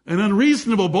 An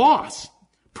unreasonable boss.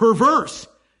 Perverse.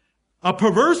 A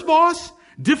perverse boss?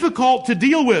 Difficult to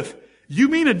deal with. You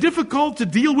mean a difficult to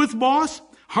deal with boss?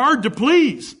 Hard to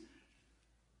please.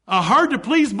 A hard to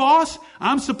please boss?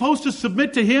 I'm supposed to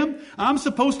submit to him? I'm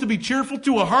supposed to be cheerful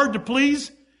to a hard to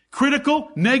please, critical,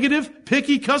 negative,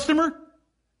 picky customer?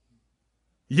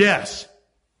 Yes.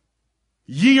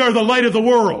 Ye are the light of the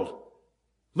world.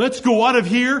 Let's go out of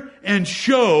here and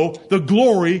show the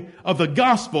glory of the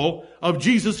gospel of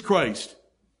Jesus Christ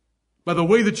by the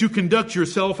way that you conduct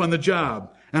yourself on the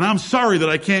job. And I'm sorry that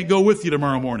I can't go with you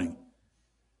tomorrow morning.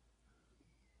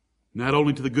 Not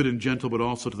only to the good and gentle, but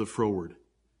also to the froward.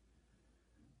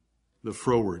 The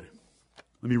froward.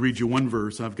 Let me read you one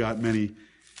verse. I've got many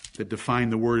that define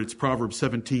the word. It's Proverbs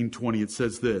 17:20. It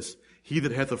says this, he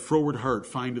that hath a froward heart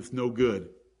findeth no good.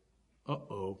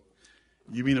 Uh-oh.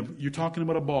 You mean you're talking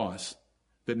about a boss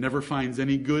that never finds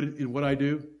any good in what I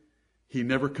do? He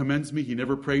never commends me. He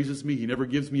never praises me. He never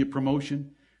gives me a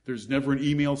promotion. There's never an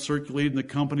email circulated in the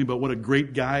company about what a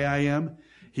great guy I am.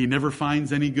 He never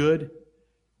finds any good.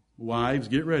 Wives,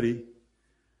 get ready.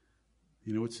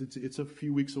 You know, it's a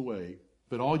few weeks away.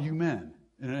 But all you men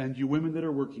and you women that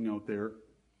are working out there,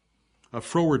 a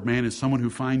froward man is someone who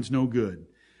finds no good.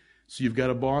 So you've got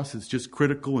a boss that's just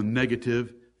critical and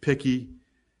negative, picky,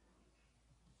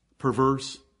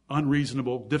 perverse,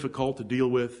 unreasonable, difficult to deal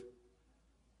with,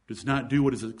 does not do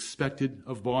what is expected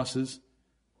of bosses.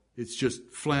 It's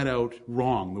just flat out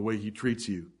wrong the way he treats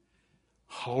you.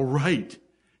 All right.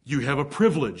 You have a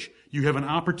privilege. You have an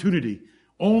opportunity.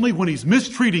 Only when he's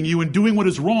mistreating you and doing what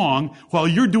is wrong while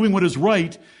you're doing what is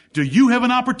right do you have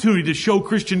an opportunity to show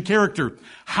Christian character.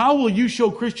 How will you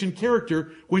show Christian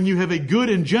character when you have a good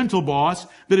and gentle boss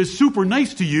that is super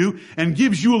nice to you and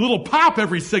gives you a little pop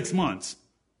every 6 months?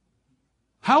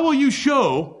 How will you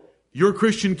show your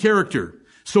Christian character?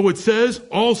 So it says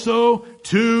also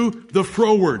to the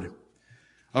froward.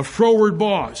 A froward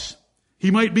boss.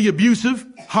 He might be abusive,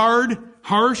 hard,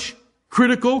 harsh,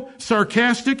 critical,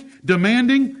 sarcastic,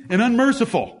 demanding, and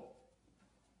unmerciful.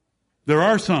 There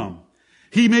are some.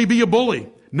 He may be a bully,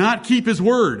 not keep his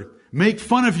word, make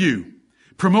fun of you,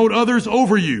 promote others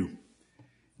over you,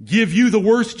 give you the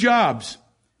worst jobs,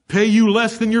 pay you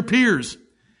less than your peers,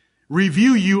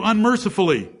 review you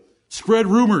unmercifully, spread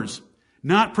rumors,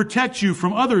 not protect you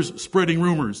from others spreading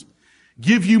rumors,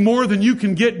 give you more than you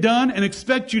can get done and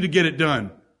expect you to get it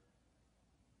done.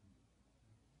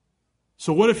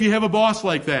 So what if you have a boss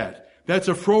like that? That's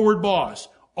a froward boss.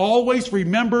 Always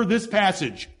remember this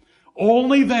passage.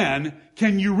 Only then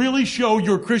can you really show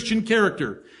your Christian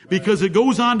character. Because it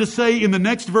goes on to say in the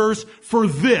next verse, for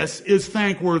this is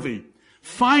thankworthy.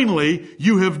 Finally,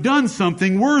 you have done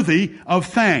something worthy of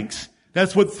thanks.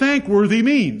 That's what thankworthy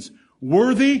means.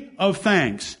 Worthy of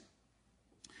thanks.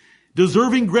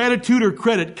 Deserving gratitude or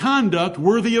credit, conduct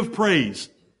worthy of praise.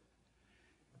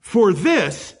 For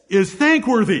this is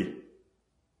thankworthy.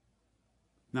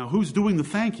 Now, who's doing the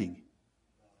thanking?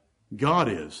 God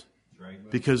is.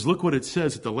 Because look what it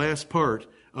says at the last part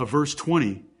of verse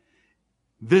 20.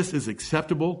 This is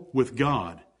acceptable with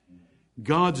God.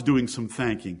 God's doing some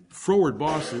thanking. Froward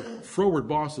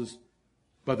bosses,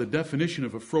 by the definition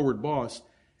of a froward boss,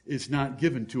 is not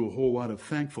given to a whole lot of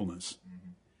thankfulness.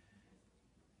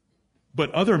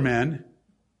 But other men,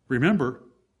 remember,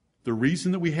 the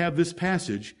reason that we have this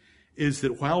passage is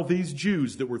that while these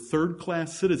Jews that were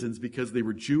third-class citizens because they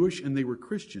were Jewish and they were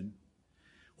Christian,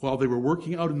 while they were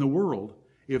working out in the world,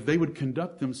 if they would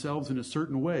conduct themselves in a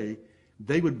certain way,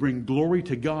 they would bring glory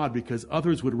to God because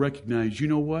others would recognize, you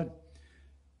know what?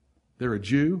 They're a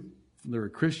Jew, they're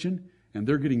a Christian, and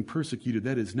they're getting persecuted.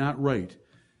 That is not right.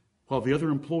 While the other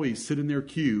employees sit in their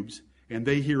cubes and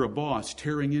they hear a boss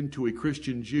tearing into a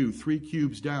Christian Jew 3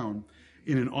 cubes down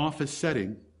in an office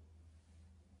setting,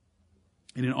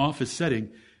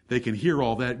 they can hear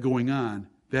all that going on.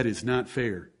 That is not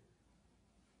fair.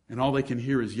 And all they can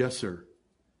hear is, yes, sir.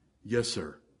 Yes,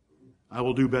 sir. I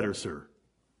will do better, sir.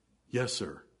 Yes,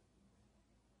 sir.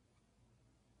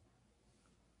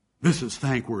 This is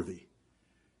thankworthy.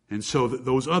 And so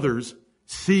those others,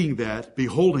 seeing that,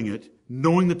 beholding it,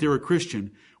 knowing that they're a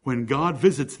Christian, when God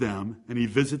visits them, and He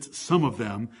visits some of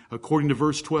them, according to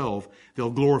verse 12,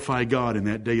 they'll glorify God in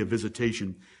that day of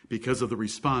visitation because of the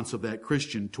response of that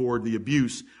Christian toward the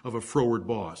abuse of a froward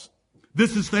boss.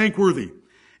 This is thankworthy.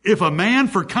 If a man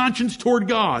for conscience toward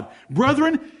God,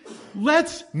 brethren,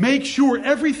 let's make sure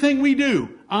everything we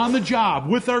do on the job,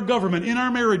 with our government, in our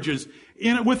marriages,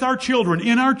 with our children,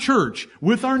 in our church,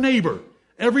 with our neighbor.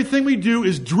 Everything we do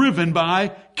is driven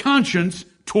by conscience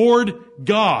toward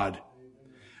God.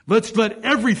 Let's let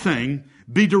everything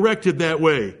be directed that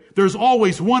way. There's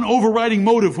always one overriding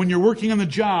motive when you're working on the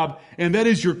job, and that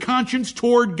is your conscience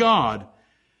toward God.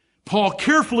 Paul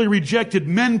carefully rejected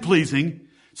men-pleasing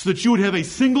so that you would have a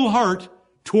single heart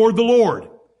toward the Lord.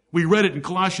 We read it in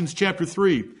Colossians chapter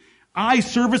 3. Eye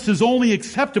service is only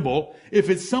acceptable if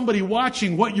it's somebody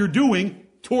watching what you're doing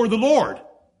toward the Lord.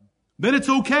 Then it's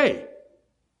okay.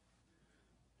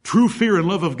 True fear and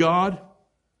love of God,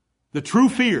 the true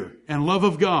fear and love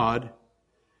of God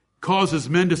causes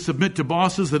men to submit to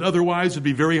bosses that otherwise would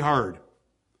be very hard.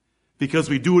 Because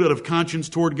we do it out of conscience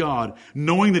toward God.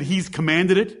 Knowing that He's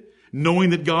commanded it, knowing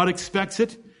that God expects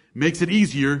it, makes it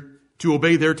easier to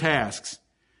obey their tasks.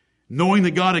 Knowing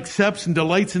that God accepts and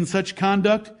delights in such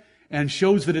conduct and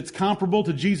shows that it's comparable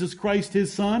to Jesus Christ,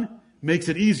 His Son, makes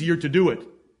it easier to do it.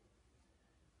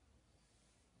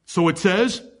 So it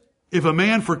says, if a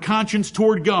man for conscience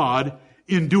toward God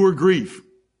endure grief.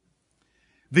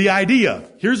 The idea,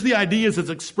 here's the idea as it's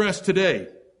expressed today.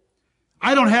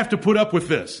 I don't have to put up with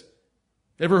this.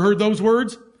 Ever heard those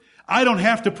words? I don't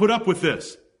have to put up with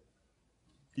this.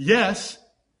 Yes,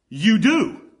 you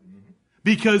do.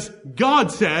 Because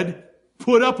God said,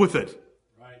 put up with it.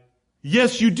 Right.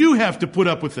 Yes, you do have to put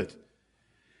up with it.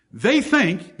 They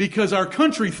think, because our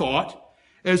country thought,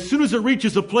 as soon as it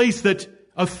reaches a place that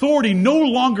authority no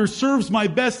longer serves my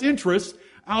best interests,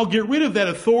 I'll get rid of that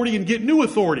authority and get new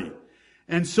authority.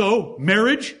 And so,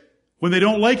 marriage, when they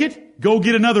don't like it, go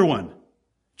get another one.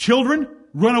 Children,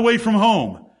 run away from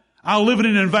home. I'll live in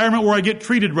an environment where I get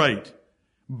treated right.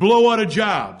 Blow out of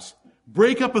jobs.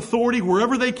 Break up authority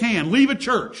wherever they can. Leave a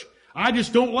church. I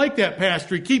just don't like that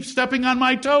pastor. He keeps stepping on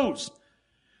my toes.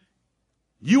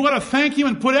 You ought to thank him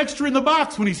and put extra in the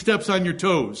box when he steps on your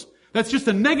toes. That's just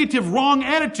a negative, wrong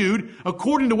attitude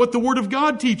according to what the Word of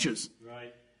God teaches.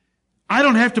 Right. I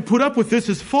don't have to put up with this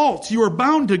as false. You are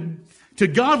bound to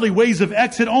godly ways of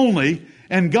exit only.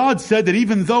 And God said that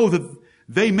even though that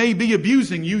they may be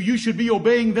abusing you, you should be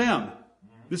obeying them.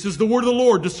 This is the word of the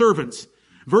Lord to servants.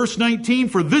 Verse 19,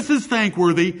 for this is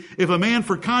thankworthy if a man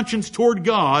for conscience toward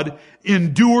God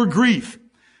endure grief.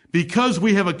 Because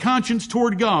we have a conscience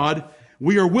toward God,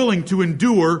 we are willing to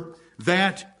endure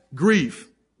that grief.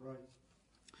 Right.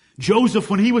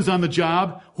 Joseph, when he was on the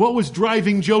job, what was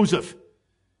driving Joseph?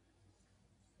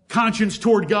 Conscience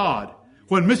toward God.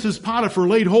 When Mrs. Potiphar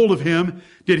laid hold of him,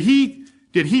 did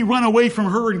he run away from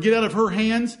her and get out of her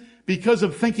hands because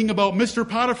of thinking about Mr.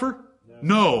 Potiphar?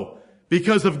 No.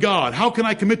 Because of God. How can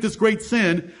I commit this great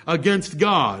sin against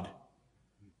God?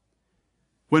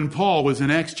 When Paul was in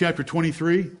Acts chapter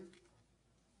 23,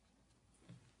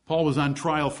 Paul was on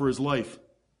trial for his life.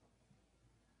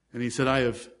 And he said,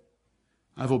 I've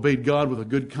obeyed God with a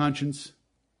good conscience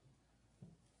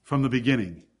from the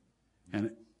beginning.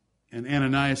 And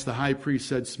Ananias the high priest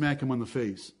said, smack him on the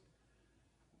face.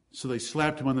 So they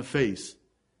slapped him on the face.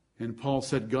 And Paul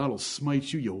said, God will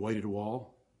smite you, you whited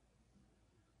wall.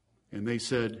 And they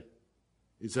said,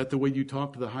 is that the way you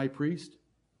talk to the high priest?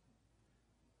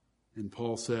 And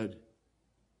Paul said,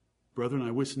 brethren,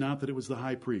 I wish not that it was the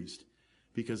high priest,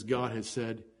 because God has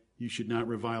said, you should not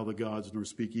revile the gods nor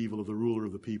speak evil of the ruler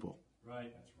of the people.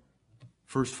 Right.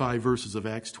 First 5 verses of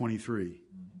Acts 23.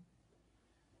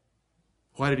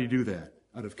 Why did he do that?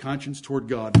 Out of conscience toward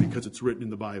God, because it's written in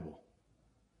the Bible.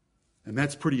 And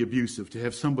that's pretty abusive to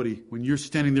have somebody, when you're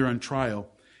standing there on trial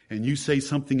and you say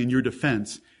something in your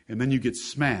defense and then you get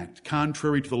smacked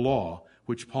contrary to the law,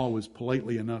 which Paul was polite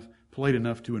enough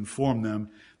to inform them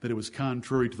that it was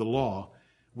contrary to the law,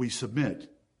 we submit.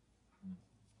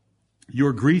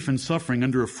 Your grief and suffering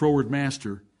under a froward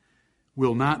master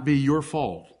will not be your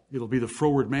fault. It'll be the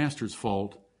froward master's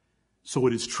fault. So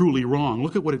it is truly wrong.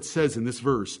 Look at what it says in this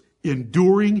verse.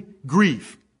 Enduring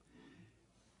grief.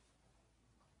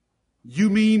 You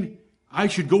mean I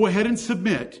should go ahead and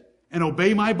submit and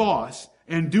obey my boss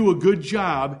and do a good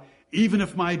job even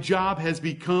if my job has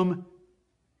become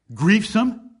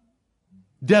griefsome?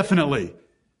 Definitely.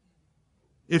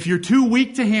 If you're too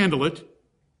weak to handle it,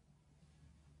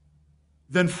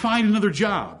 then find another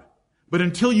job. But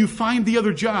until you find the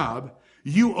other job,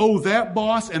 you owe that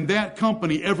boss and that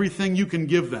company everything you can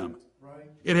give them. Right.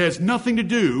 It has nothing to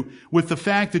do with the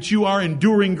fact that you are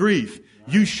enduring grief.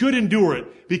 Right. You should endure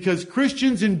it because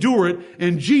Christians endure it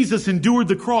and Jesus endured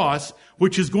the cross,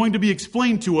 which is going to be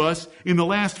explained to us in the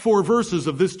last 4 verses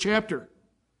of this chapter.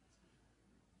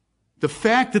 The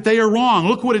fact that they are wrong,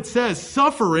 look what it says,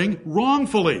 suffering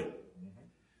wrongfully.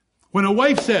 When a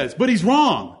wife says, but he's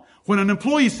wrong. When an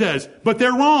employee says, but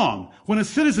they're wrong. When a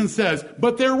citizen says,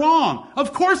 but they're wrong.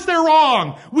 Of course they're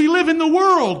wrong. We live in the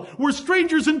world. We're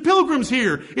strangers and pilgrims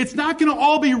here. It's not going to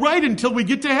all be right until we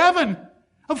get to heaven.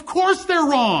 Of course they're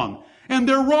wrong. And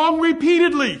they're wrong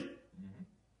repeatedly.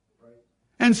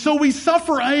 And so we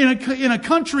suffer in a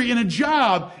country, in a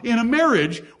job, in a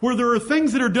marriage, where there are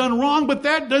things that are done wrong, but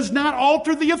that does not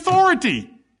alter the authority.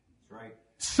 Right.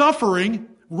 Suffering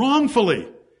wrongfully.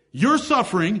 You're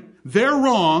suffering, they're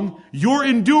wrong, you're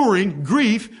enduring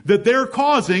grief that they're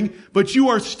causing, but you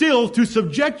are still to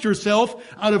subject yourself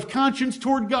out of conscience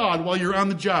toward God while you're on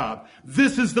the job.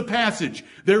 This is the passage.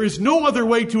 There is no other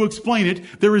way to explain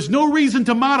it. There is no reason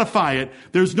to modify it.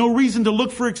 There's no reason to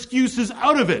look for excuses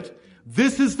out of it.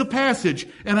 This is the passage,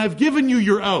 and I've given you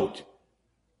your out.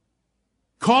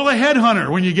 Call a headhunter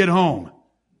when you get home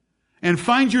and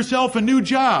find yourself a new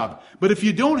job. But if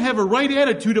you don't have a right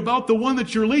attitude about the one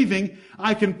that you're leaving,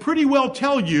 I can pretty well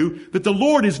tell you that the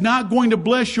Lord is not going to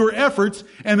bless your efforts,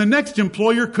 and the next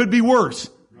employer could be worse.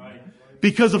 Right.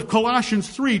 Because of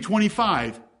Colossians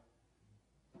 3:25.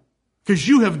 Because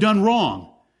you have done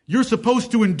wrong. You're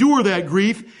supposed to endure that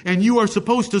grief, and you are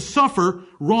supposed to suffer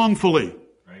wrongfully.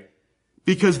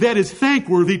 Because that is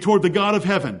thankworthy toward the God of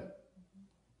heaven.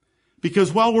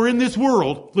 Because while we're in this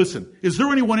world, listen, is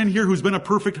there anyone in here who's been a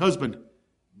perfect husband?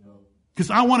 No.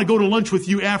 Because I want to go to lunch with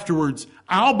you afterwards.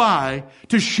 I'll buy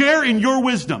to share in your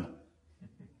wisdom.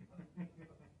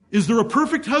 Is there a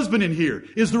perfect husband in here?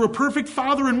 Is there a perfect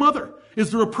father and mother?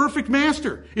 Is there a perfect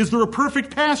master? Is there a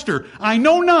perfect pastor? I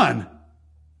know none.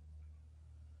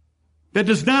 That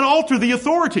does not alter the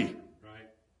authority.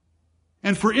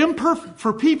 And for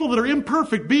people that are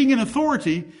imperfect being in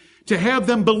authority, to have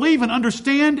them believe and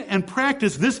understand and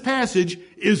practice this passage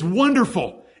is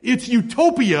wonderful. It's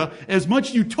utopia, as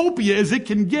much utopia as it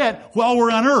can get while we're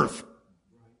on earth.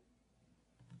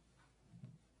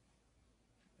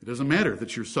 It doesn't matter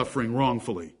that you're suffering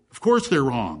wrongfully. Of course they're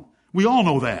wrong. We all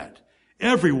know that.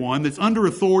 Everyone that's under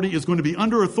authority is going to be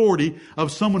under authority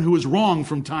of someone who is wrong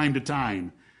from time to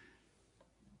time.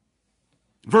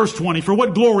 Verse 20, for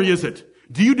what glory is it?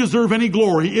 Do you deserve any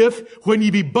glory if, when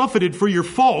ye be buffeted for your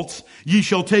faults, ye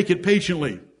shall take it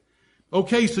patiently?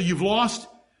 Okay, so you've lost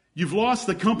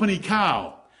the company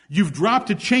cow. You've dropped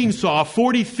a chainsaw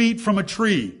 40 feet from a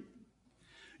tree.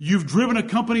 You've driven a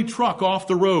company truck off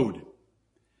the road.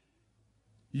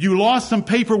 You lost some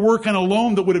paperwork on a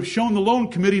loan that would have shown the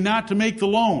loan committee not to make the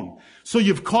loan. So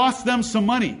you've cost them some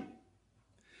money.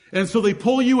 And so they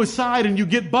pull you aside and you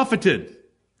get buffeted.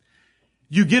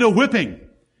 You get a whipping.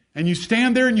 And you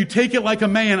stand there and you take it like a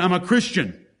man. I'm a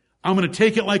Christian. I'm going to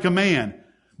take it like a man.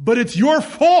 But it's your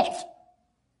fault.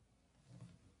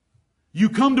 You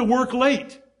come to work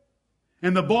late.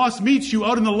 And the boss meets you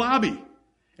out in the lobby.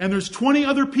 And there's 20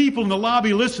 other people in the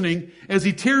lobby listening as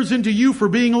he tears into you for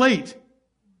being late.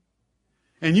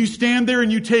 And you stand there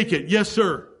and you take it. Yes,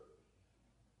 sir.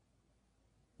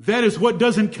 That is what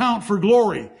doesn't count for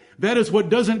glory. That is what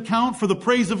doesn't count for the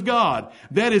praise of God.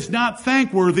 That is not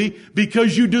thankworthy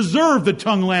because you deserve the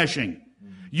tongue lashing.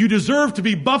 You deserve to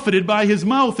be buffeted by his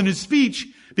mouth and his speech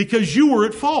because you were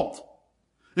at fault.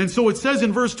 And so it says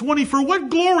in verse 20, for what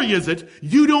glory is it?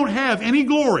 You don't have any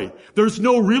glory. There's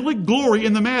no real glory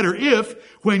in the matter if,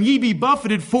 when ye be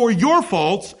buffeted for your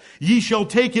faults, ye shall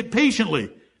take it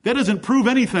patiently. That doesn't prove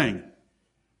anything.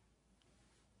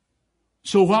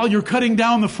 So while you're cutting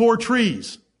down the 4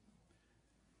 trees,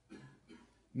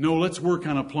 no, let's work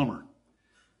on a plumber.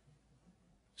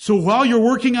 So while you're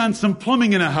working on some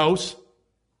plumbing in a house,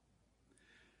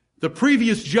 the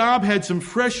previous job had some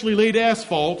freshly laid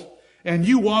asphalt, and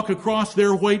you walk across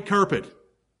their white carpet.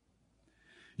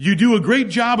 You do a great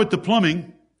job at the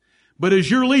plumbing, but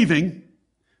as you're leaving,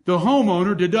 the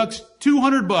homeowner deducts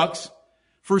 $200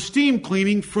 for steam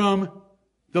cleaning from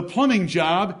the plumbing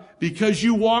job because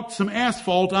you walked some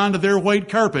asphalt onto their white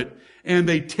carpet. And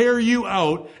they tear you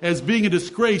out as being a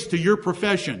disgrace to your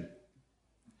profession.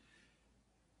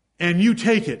 And you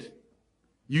take it.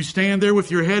 You stand there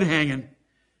with your head hanging.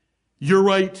 You're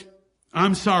right.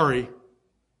 I'm sorry.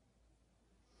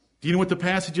 Do you know what the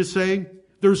passage is saying?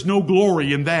 There's no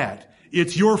glory in that.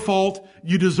 It's your fault.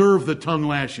 You deserve the tongue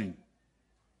lashing.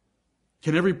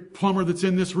 Can every plumber that's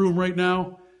in this room right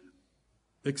now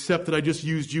accept that I just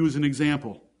used you as an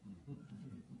example?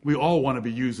 We all want to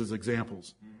be used as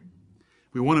examples.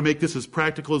 We want to make this as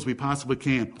practical as we possibly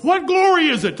can. What glory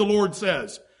is it, the Lord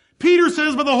says? Peter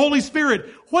says by the Holy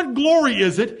Spirit, what glory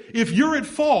is it if you're at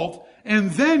fault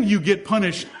and then you get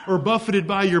punished or buffeted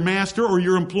by your master or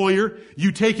your employer?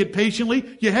 You take it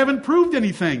patiently. You haven't proved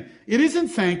anything. It isn't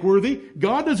thankworthy.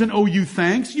 God doesn't owe you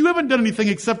thanks. You haven't done anything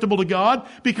acceptable to God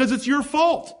because it's your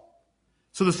fault.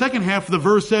 So the second half of the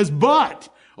verse says, but,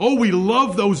 oh, we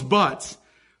love those buts.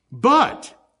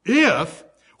 But if,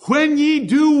 when ye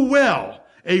do well,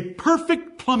 a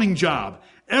perfect plumbing job,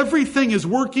 everything is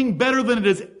working better than it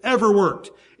has ever worked.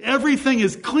 Everything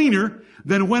is cleaner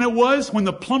than when it was when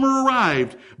the plumber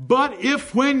arrived. But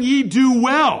if when ye do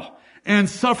well and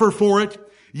suffer for it,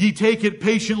 ye take it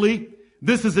patiently,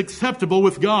 this is acceptable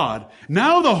with God.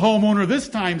 Now the homeowner this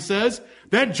time says,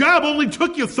 that job only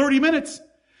took you 30 minutes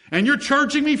and you're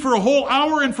charging me for a whole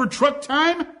hour and for truck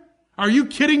time? Are you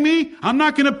kidding me? I'm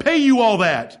not going to pay you all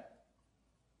that.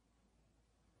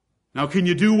 Now can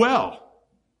you do well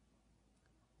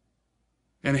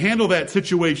and handle that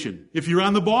situation? If you're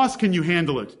on the boss, can you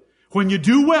handle it? When you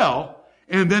do well,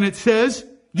 and then it says,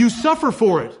 you suffer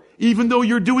for it, even though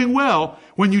you're doing well,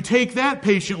 when you take that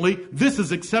patiently, this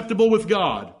is acceptable with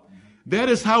God. That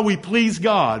is how we please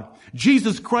God.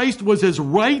 Jesus Christ was as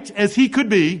right as he could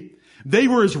be. They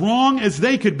were as wrong as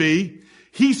they could be.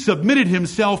 He submitted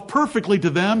himself perfectly to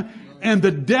them, and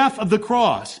the death of the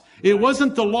cross. It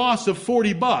wasn't the loss of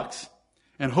 $40.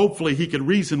 And hopefully he could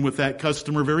reason with that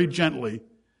customer very gently,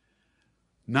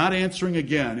 not answering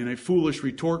again in a foolish,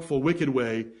 retortful, wicked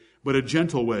way, but a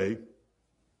gentle way.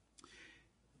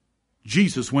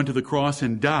 Jesus went to the cross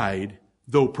and died,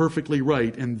 though perfectly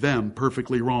right and them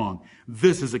perfectly wrong.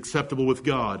 This is acceptable with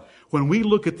God. When we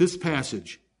look at this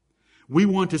passage, we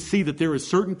want to see that there is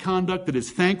certain conduct that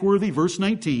is thankworthy, verse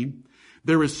 19.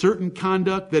 There is certain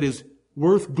conduct that is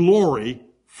worth glory,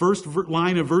 first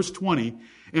line of verse 20.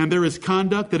 And there is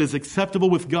conduct that is acceptable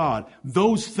with God.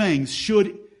 Those things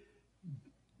should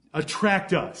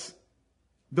attract us.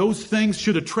 Those things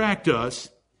should attract us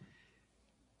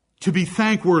to be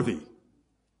thankworthy,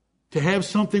 to have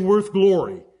something worth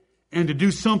glory, and to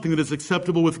do something that is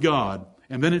acceptable with God.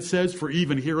 And then it says, for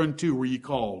even hereunto were ye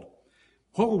called.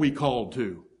 What were we called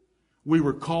to? We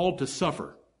were called to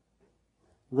suffer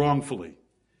wrongfully.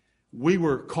 We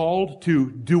were called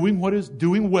to doing what is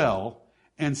doing well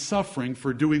and suffering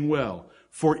for doing well.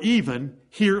 For even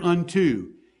hereunto.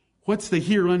 What's the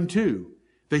hereunto?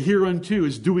 The hereunto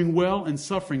is doing well and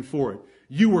suffering for it.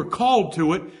 You were called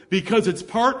to it because it's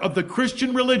part of the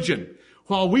Christian religion.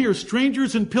 While we are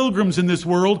strangers and pilgrims in this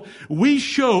world, we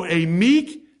show a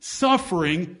meek,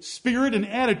 suffering spirit and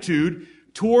attitude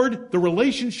toward the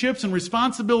relationships and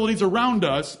responsibilities around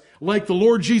us like the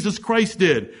Lord Jesus Christ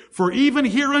did. For even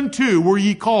hereunto were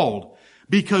ye called,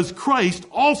 because Christ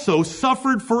also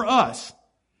suffered for us.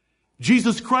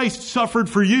 Jesus Christ suffered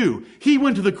for you. He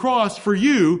went to the cross for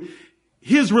you.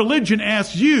 His religion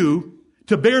asks you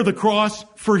to bear the cross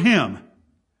for him.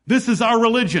 This is our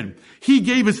religion. He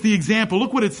gave us the example.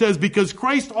 Look what it says, because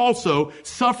Christ also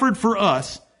suffered for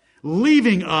us,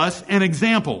 leaving us an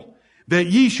example, that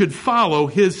ye should follow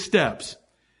his steps.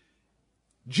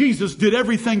 Jesus did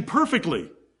everything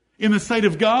perfectly in the sight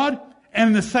of God and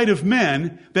in the sight of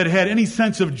men that had any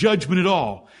sense of judgment at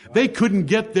all. They couldn't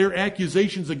get their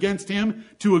accusations against him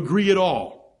to agree at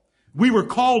all. We were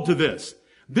called to this.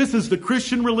 This is the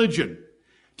Christian religion,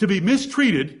 to be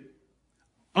mistreated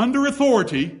under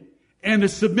authority and to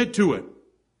submit to it.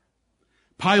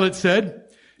 Pilate said,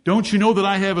 don't you know that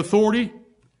I have authority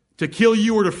to kill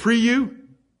you or to free you?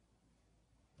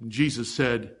 And Jesus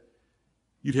said,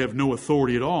 you'd have no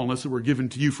authority at all unless it were given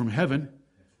to you from heaven.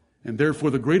 And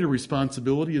therefore the greater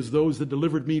responsibility is those that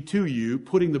delivered me to you,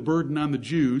 putting the burden on the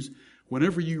Jews.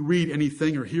 Whenever you read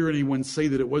anything or hear anyone say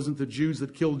that it wasn't the Jews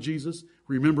that killed Jesus,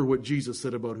 remember what Jesus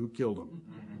said about who killed him.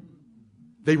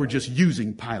 They were just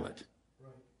using Pilate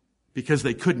because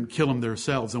they couldn't kill him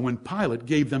themselves. And when Pilate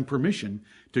gave them permission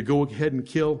to go ahead and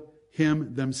kill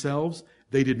him themselves,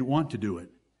 they didn't want to do it.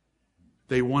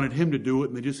 They wanted him to do it,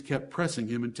 and they just kept pressing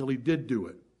him until he did do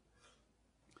it.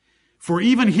 For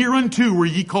even hereunto were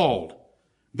ye called,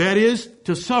 that is,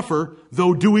 to suffer,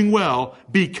 though doing well,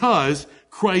 because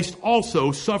Christ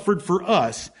also suffered for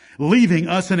us, leaving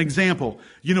us an example.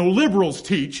 You know, liberals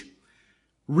teach,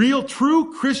 real,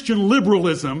 true Christian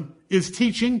liberalism is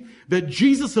teaching that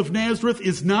Jesus of Nazareth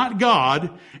is not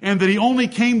God and that he only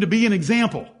came to be an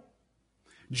example.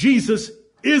 Jesus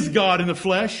is God in the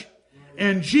flesh,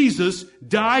 and Jesus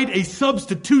died a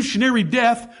substitutionary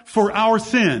death for our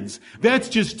sins. That's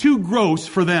just too gross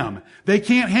for them. They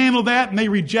can't handle that and they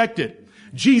reject it.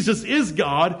 Jesus is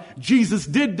God. Jesus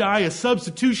did die a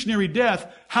substitutionary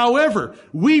death. However,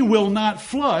 we will not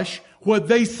flush what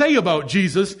they say about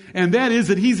Jesus, and that is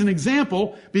that he's an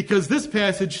example, because this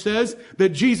passage says that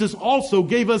Jesus also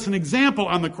gave us an example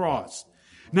on the cross.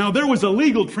 Now, there was a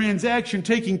legal transaction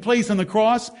taking place on the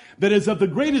cross that is of the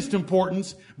greatest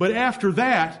importance, but after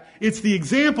that, it's the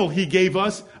example he gave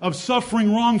us of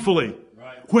suffering wrongfully.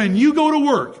 Right. When you go to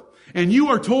work and you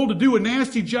are told to do a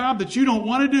nasty job that you don't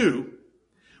want to do,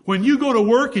 when you go to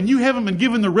work and you haven't been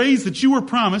given the raise that you were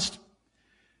promised,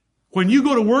 when you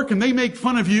go to work and they make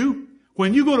fun of you,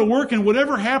 when you go to work and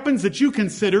whatever happens that you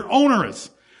consider onerous,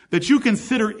 that you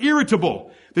consider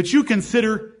irritable, that you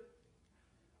consider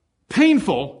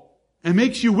painful, and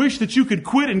makes you wish that you could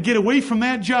quit and get away from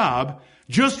that job,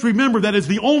 just remember that is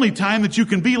the only time that you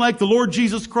can be like the Lord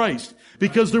Jesus Christ.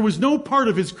 Because there was no part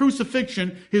of His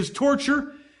crucifixion, His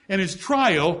torture, and His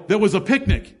trial that was a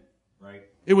picnic. Right.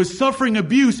 It was suffering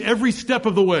abuse every step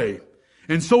of the way.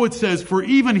 And so it says, for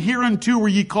even hereunto were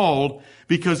ye called,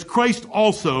 because Christ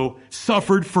also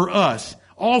suffered for us.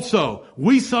 Also,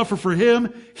 we suffer for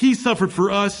Him, He suffered for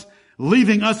us,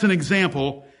 leaving us an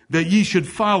example that ye should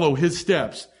follow His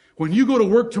steps. When you go to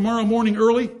work tomorrow morning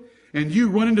early, and you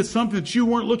run into something that you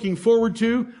weren't looking forward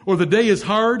to, or the day is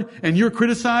hard, and you're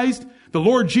criticized, the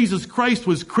Lord Jesus Christ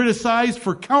was criticized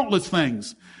for countless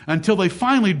things, until they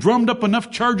finally drummed up enough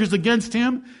charges against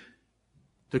Him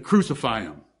to crucify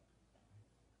Him.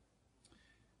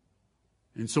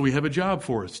 And so we have a job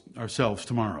for ourselves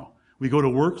tomorrow. We go to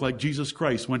work like Jesus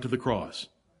Christ went to the cross.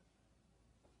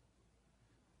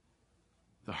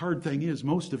 The hard thing is,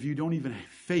 most of you don't even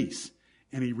face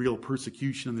any real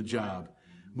persecution in the job.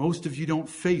 Most of you don't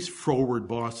face froward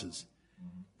bosses.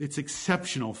 It's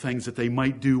exceptional things that they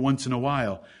might do once in a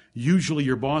while. Usually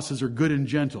your bosses are good and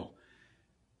gentle.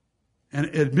 And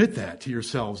admit that to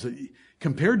yourselves.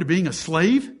 Compared to being a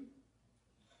slave,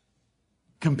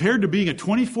 compared to being a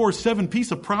 24/7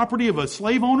 piece of property of a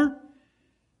slave owner,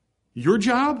 your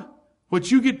job,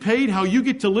 what you get paid, how you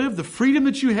get to live, the freedom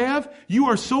that you have, you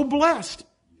are so blessed.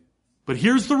 But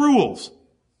here's the rules.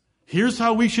 Here's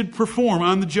how we should perform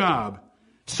on the job.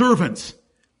 Servants,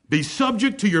 be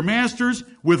subject to your masters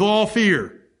with all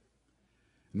fear,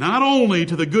 not only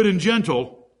to the good and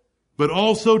gentle, but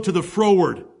also to the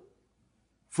froward.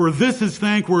 For this is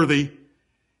thankworthy,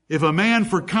 if a man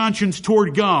for conscience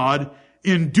toward God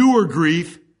endure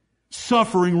grief,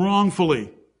 suffering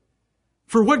wrongfully.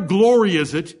 For what glory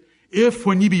is it, if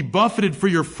when ye be buffeted for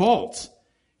your faults,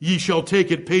 ye shall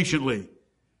take it patiently?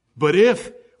 But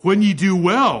if, when ye do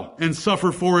well and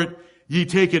suffer for it, ye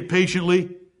take it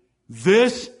patiently,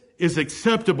 this is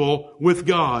acceptable with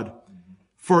God.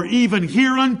 For even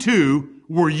hereunto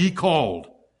were ye called,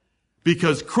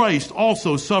 because Christ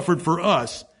also suffered for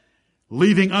us,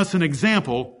 leaving us an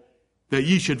example that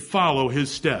ye should follow His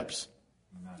steps.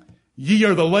 Amen. Ye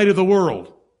are the light of the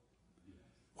world.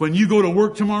 When you go to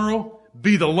work tomorrow,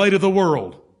 be the light of the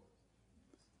world.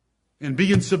 And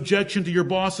be in subjection to your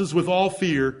bosses with all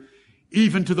fear,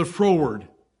 even to the froward.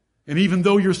 And even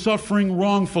though you're suffering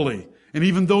wrongfully, and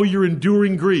even though you're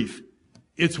enduring grief,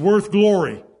 it's worth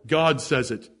glory. God says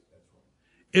it.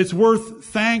 It's worth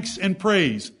thanks and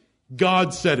praise.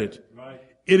 God said it. Right.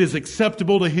 It is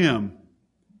acceptable to Him.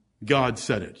 God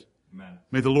said it. Amen.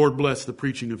 May the Lord bless the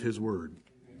preaching of His word.